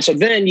Seminoles. All right, so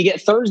then you get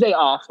Thursday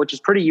off, which is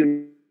pretty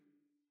unique.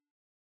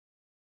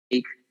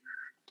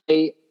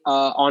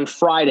 On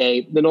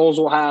Friday, the Noles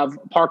will have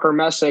Parker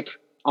Messick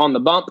on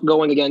the bump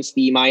going against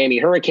the Miami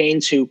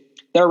Hurricanes, who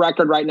their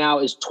record right now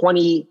is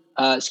 32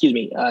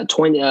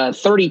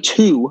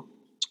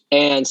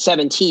 and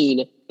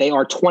 17. They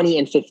are 20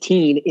 and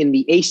 15 in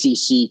the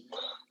ACC.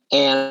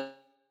 And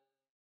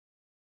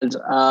it's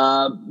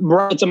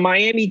a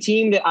Miami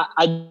team that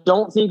I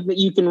don't think that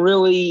you can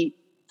really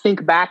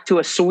think back to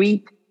a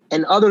sweep.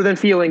 And other than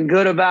feeling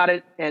good about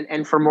it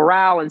and for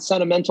morale and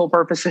sentimental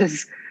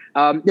purposes,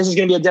 this is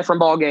going to be a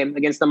different ball game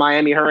against the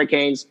Miami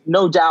Hurricanes.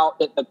 No doubt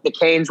that the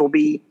Canes will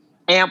be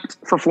amped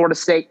for Florida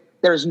State.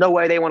 There's no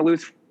way they want to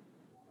lose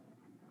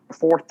the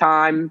 4th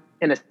time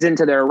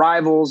into their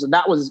rivals.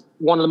 That was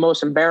one of the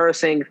most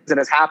embarrassing things that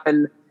has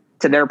happened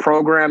to their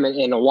program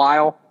in a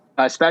while,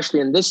 especially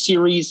in this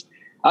series.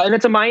 And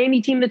it's a Miami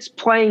team that's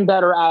playing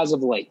better as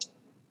of late.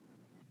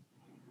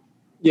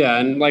 Yeah,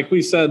 and like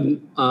we said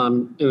in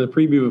the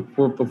preview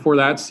before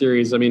that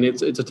series, I mean,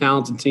 it's a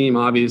talented team,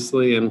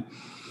 obviously, and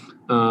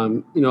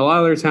a lot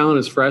of their talent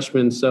is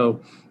freshmen,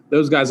 so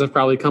those guys have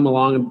probably come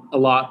along a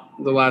lot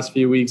the last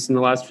few weeks and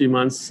the last few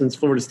months since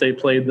Florida State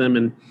played them,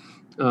 and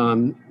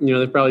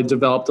they've probably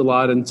developed a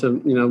lot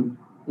into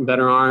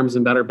better arms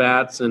and better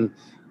bats, and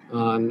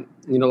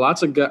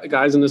lots of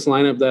guys in this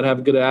lineup that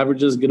have good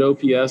averages, good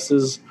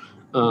OPSs.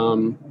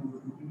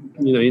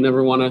 You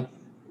never want to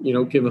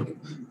give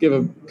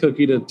a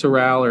cookie to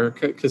Terrell or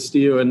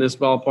Castillo in this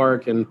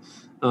ballpark, and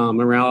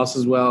Morales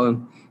as well,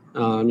 and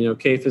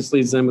Kafis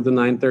leads them with a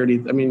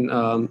 930. I mean,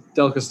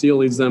 Del Castillo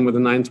leads them with a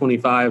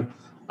 925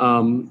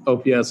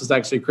 OPS. It's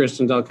actually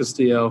Christian Del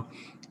Castillo.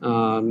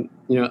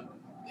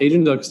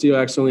 Adrian Del Castillo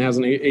actually only has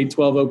an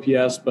 812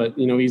 OPS, but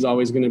he's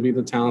always going to be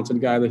the talented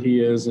guy that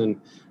he is.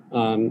 And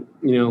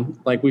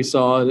like we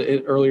saw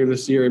it earlier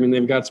this year, I mean,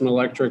 they've got some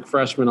electric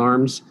freshman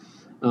arms.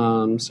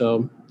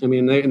 So I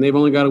mean, they've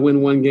only got to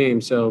win one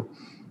game. So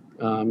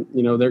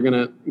they're going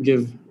to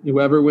give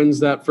whoever wins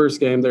that first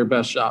game their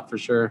best shot for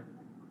sure.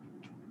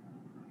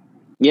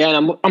 Yeah,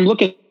 and I'm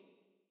looking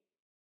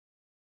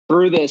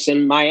through this,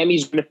 and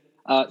Miami's been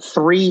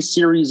 3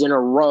 series in a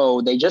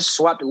row. They just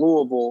swept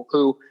Louisville,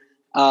 who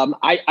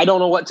I don't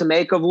know what to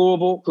make of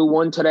Louisville, who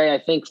won today, I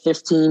think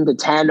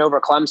 15-10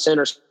 over Clemson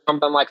or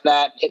something like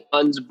that. Hit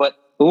runs, but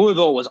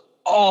Louisville was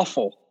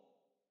awful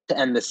to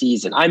end the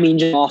season. I mean,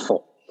 just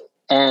awful.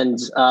 And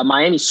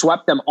Miami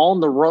swept them on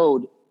the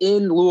road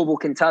in Louisville,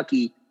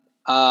 Kentucky.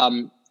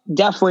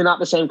 Definitely not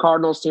the same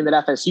Cardinals team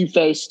that FSU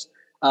faced.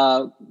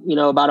 About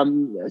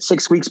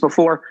 6 weeks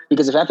before,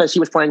 because if FSU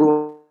was playing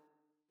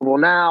Louisville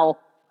now,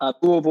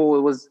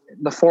 Louisville was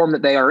the form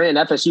that they are in.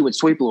 FSU would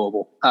sweep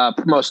Louisville,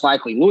 most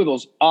likely.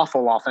 Louisville's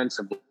awful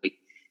offensively.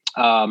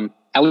 And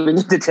we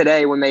into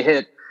today when they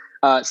hit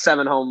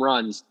 7 home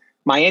runs.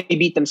 Miami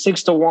beat them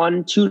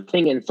 6-1,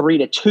 2-0, and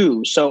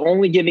 3-2. So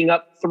only giving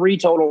up 3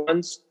 total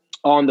runs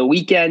on the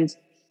weekend.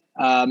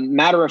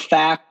 Matter of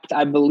fact,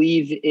 I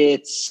believe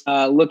it's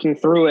looking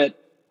through it.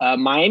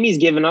 Miami's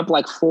given up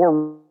like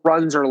 4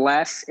 runs or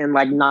less in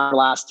like 9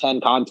 last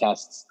 10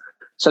 contests.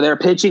 So they're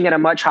pitching at a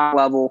much higher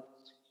level.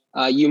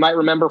 You might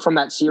remember from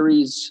that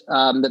series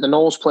that the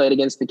Noles played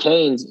against the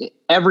Canes,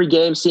 every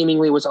game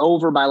seemingly was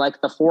over by like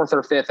the 4th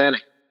or 5th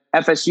inning.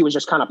 FSU was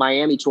just kind of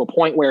Miami to a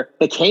point where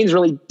the Canes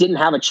really didn't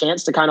have a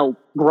chance to kind of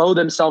grow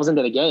themselves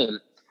into the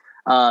game.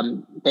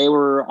 They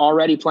were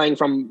already playing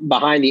from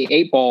behind the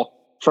 8 ball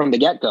from the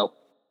get-go.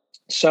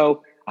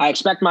 So I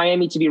expect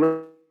Miami to be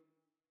ready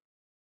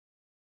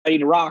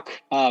to rock.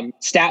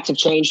 Stats have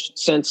changed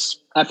since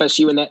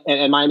FSU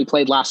and Miami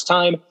played last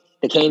time.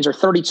 The Canes are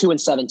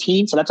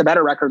 32-17, so that's a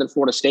better record than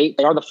Florida State.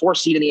 They are the 4th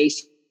seed in the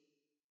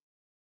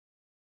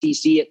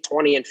ACC at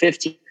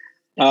 20-15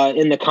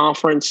 in the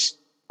conference.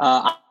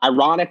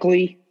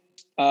 Ironically,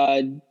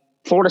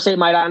 Florida State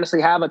might honestly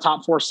have a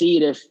top 4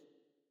 seed if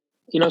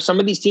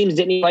some of these teams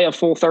didn't play a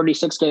full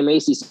 36-game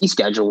ACC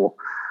schedule.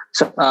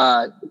 So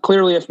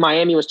clearly, if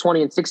Miami was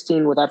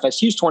 20-16 with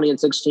FSU's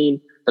 20-16,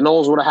 the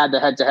Noles would have had the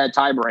head-to-head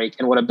tiebreak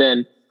and would have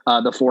been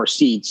the 4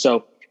 seed.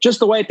 So just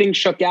the way things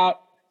shook out,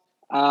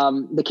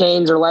 the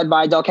Canes are led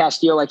by Del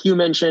Castillo, like you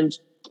mentioned.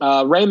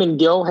 Raymond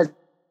Gill has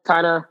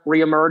kind of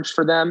reemerged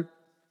for them.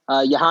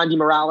 Yohandy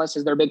Morales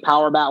is their big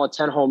power bat with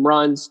 10 home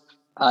runs.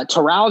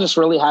 Terrell just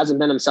really hasn't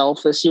been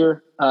himself this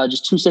year.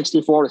 Just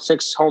 264 with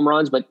 6 home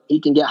runs, but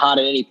he can get hot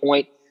at any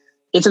point.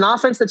 It's an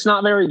offense that's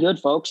not very good,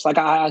 folks. Like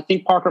I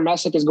think Parker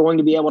Messick is going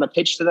to be able to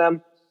pitch to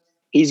them.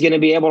 He's going to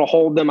be able to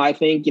hold them. I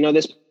think,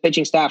 this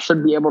pitching staff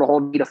should be able to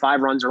hold 3 to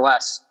 5 runs or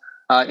less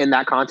in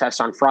that contest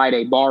on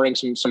Friday, barring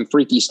some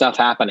freaky stuff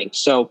happening.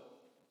 So,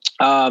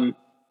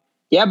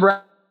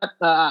 Brett,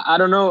 I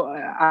don't know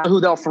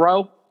who they'll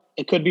throw.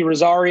 It could be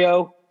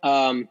Rosario.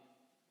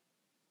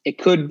 It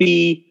could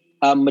be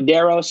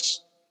Medeiros.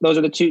 Those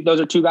are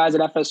two guys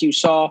that FSU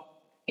saw,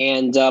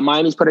 and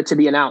Miami's put it to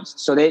be announced.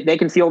 So they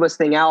can feel this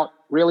thing out.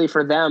 Really,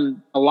 for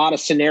them, a lot of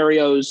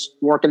scenarios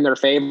work in their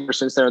favor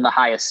since they're the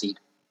highest seed.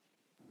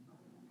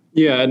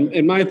 Yeah,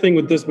 and my thing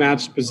with this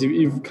match is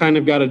you've kind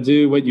of got to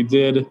do what you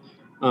did,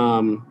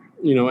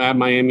 at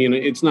Miami, and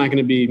it's not going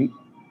to be,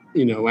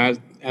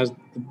 as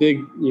the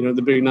big,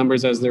 the big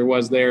numbers as there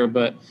was there,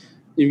 but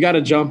you've got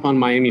to jump on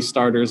Miami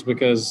starters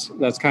because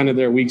that's kind of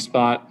their weak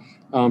spot,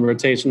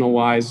 rotational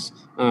wise.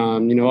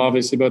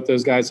 Obviously both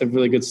those guys have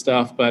really good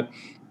stuff, but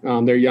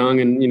they're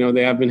young and,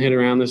 they have been hit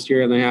around this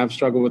year and they have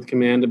struggled with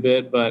command a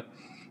bit, but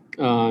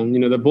the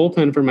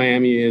bullpen for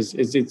Miami is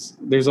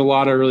there's a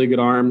lot of really good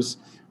arms.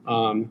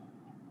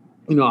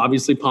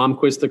 Obviously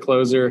Palmquist, the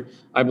closer,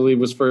 I believe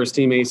was first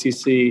team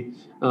ACC.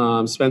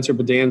 Spencer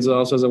Bedanza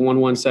also has a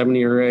 1.17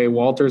 ERA.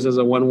 Walters has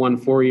a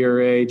 1.14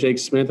 ERA. Jake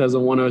Smith has a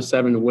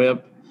 1.07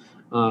 WHIP.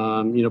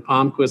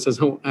 Palmquist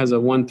has a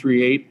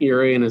 1.38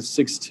 ERA and a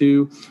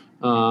 6.2,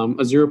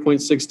 a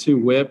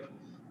 0.62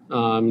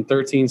 WHIP,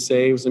 13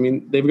 saves. I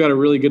mean, they've got a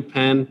really good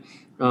pen.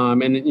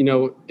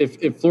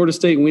 If Florida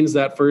State wins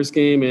that first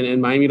game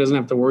and Miami doesn't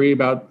have to worry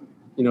about,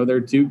 their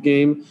Duke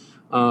game,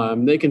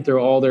 they can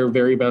throw all their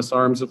very best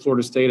arms at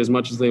Florida State as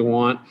much as they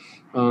want.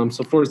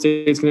 So Florida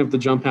State's going to have to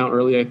jump out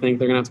early, I think.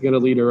 They're going to have to get a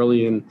lead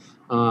early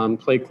and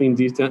play clean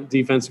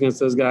defense against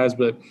those guys.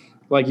 But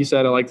like you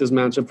said, I like this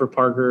matchup for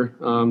Parker.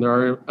 There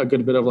are a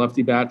good bit of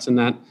lefty bats in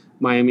that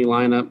Miami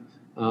lineup.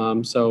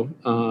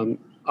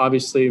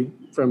 Obviously,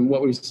 from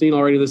what we've seen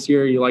already this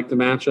year, you like the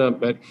matchup.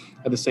 But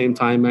at the same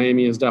time,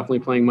 Miami is definitely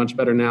playing much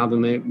better now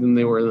than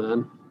they were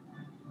then.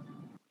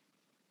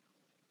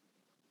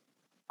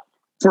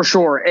 For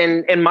sure.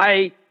 And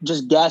my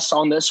just guess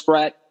on this,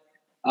 Brett,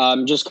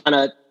 just kind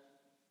of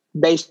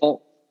based on,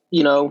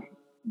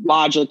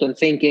 logic and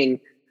thinking,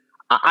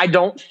 I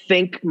don't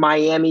think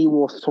Miami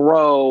will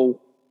throw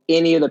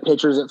any of the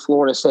pitchers that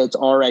Florida State's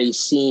already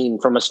seen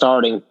from a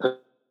starting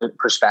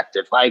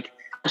perspective. Like,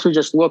 actually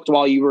just looked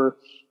while you were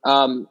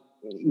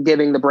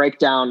giving the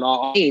breakdown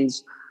on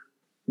games.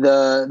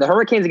 The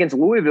Hurricanes against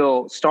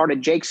Louisville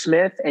started Jake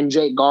Smith and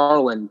Jake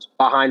Garland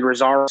behind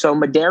Rosario. So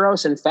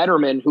Medeiros and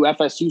Fetterman, who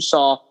FSU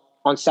saw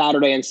on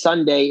Saturday and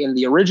Sunday in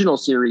the original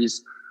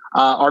series,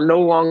 are no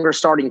longer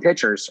starting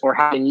pitchers or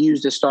have been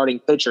used as starting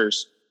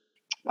pitchers.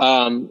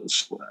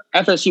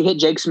 FSU hit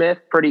Jake Smith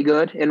pretty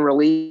good in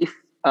relief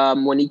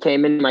when he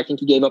came in. I think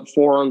he gave up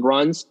 4 earned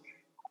runs.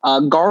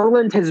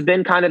 Garland has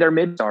been kind of their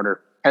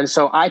mid-starter. And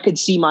so I could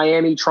see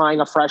Miami trying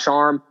a fresh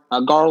arm.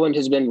 Garland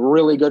has been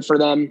really good for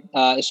them,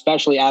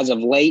 especially as of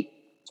late.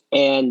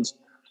 And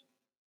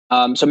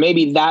so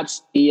maybe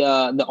that's the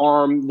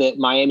arm that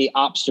Miami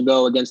opts to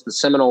go against the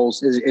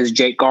Seminoles is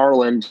Jake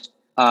Garland.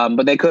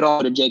 But they could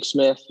also to Jake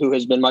Smith, who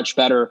has been much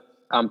better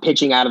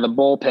pitching out of the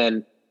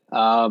bullpen.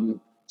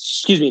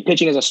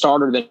 Pitching as a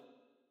starter than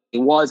he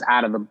was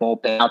out of the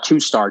bullpen. Now 2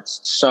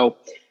 starts. So,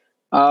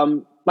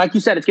 like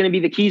you said,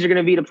 the keys are going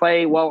to be to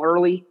play well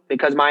early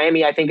because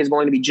Miami, I think, is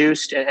going to be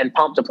juiced and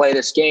pumped to play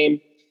this game.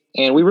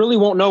 And we really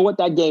won't know what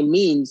that game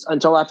means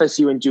until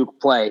FSU and Duke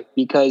play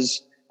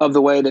because of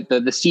the way that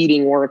the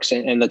seeding works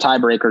and the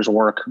tiebreakers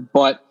work.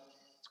 But,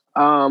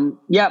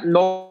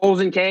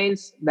 Noles and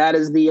Canes, that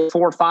is the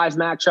 4-5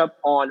 matchup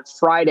on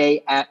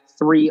Friday at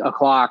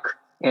 3:00.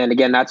 And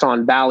again, that's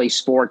on Valley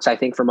Sports, I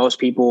think, for most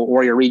people,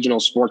 or your regional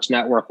sports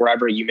network,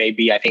 wherever you may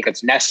be. I think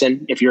it's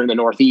Nesson if you're in the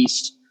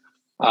Northeast.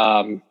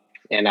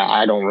 And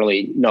I don't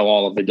really know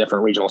all of the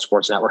different regional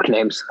sports network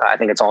names. I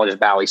think it's all just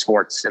Valley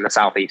Sports in the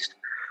Southeast.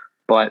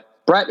 But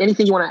Brett,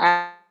 anything you want to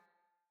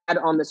add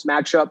on this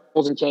matchup,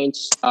 Bulls and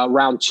Canes,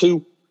 round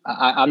 2?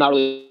 I'm not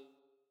really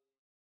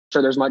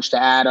sure there's much to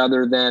add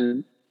other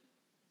than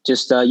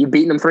just you've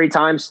beaten them 3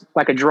 times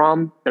like a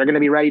drum. They're going to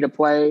be ready to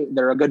play.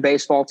 They're a good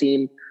baseball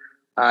team.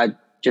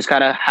 Just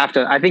kind of have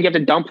to – I think you have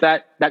to dump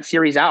that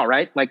series out,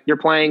 right? Like you're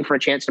playing for a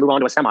chance to move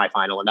on to a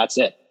semifinal, and that's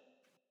it.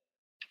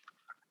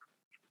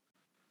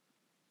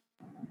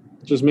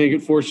 Just make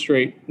it 4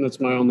 straight. That's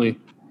my only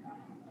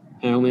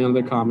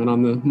other comment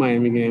on the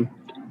Miami game.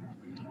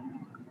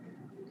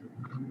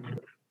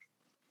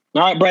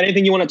 All right, Brett,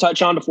 anything you want to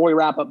touch on before we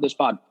wrap up this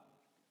pod?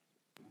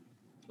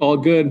 All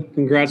good.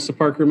 Congrats to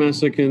Parker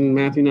Messick and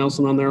Matthew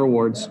Nelson on their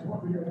awards.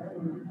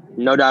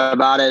 No doubt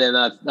about it.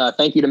 And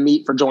thank you to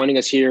Meet for joining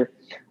us here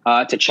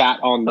to chat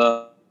on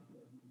the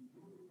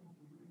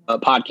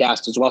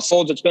podcast as well.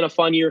 Solds, it's been a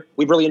fun year.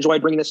 We've really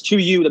enjoyed bringing this to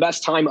you. The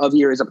best time of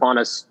year is upon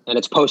us, and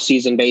it's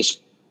postseason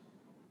baseball.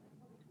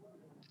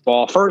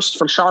 First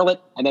from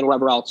Charlotte, and then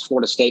wherever else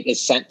Florida State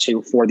is sent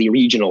to for the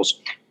regionals.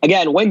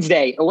 Again,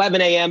 Wednesday,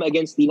 11 a.m.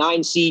 against the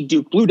 9 seed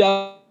Duke Blue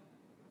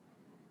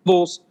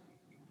Devils.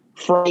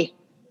 Friday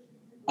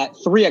at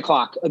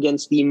 3:00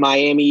 against the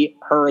Miami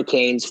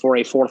Hurricanes for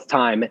a 4th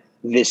time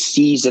this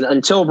season.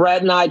 Until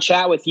Brett and I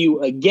chat with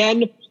you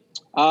again,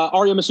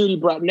 Arya Masudi,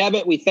 Brett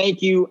Nevitt, we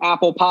thank you.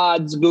 Apple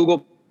Pods,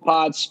 Google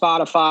Pods,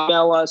 Spotify,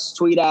 email us,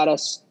 tweet at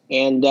us,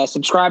 and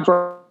subscribe to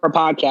our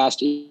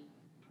podcast.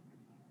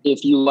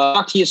 If you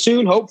talk to you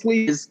soon,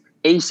 hopefully is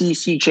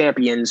ACC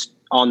champions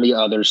on the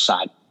other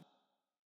side.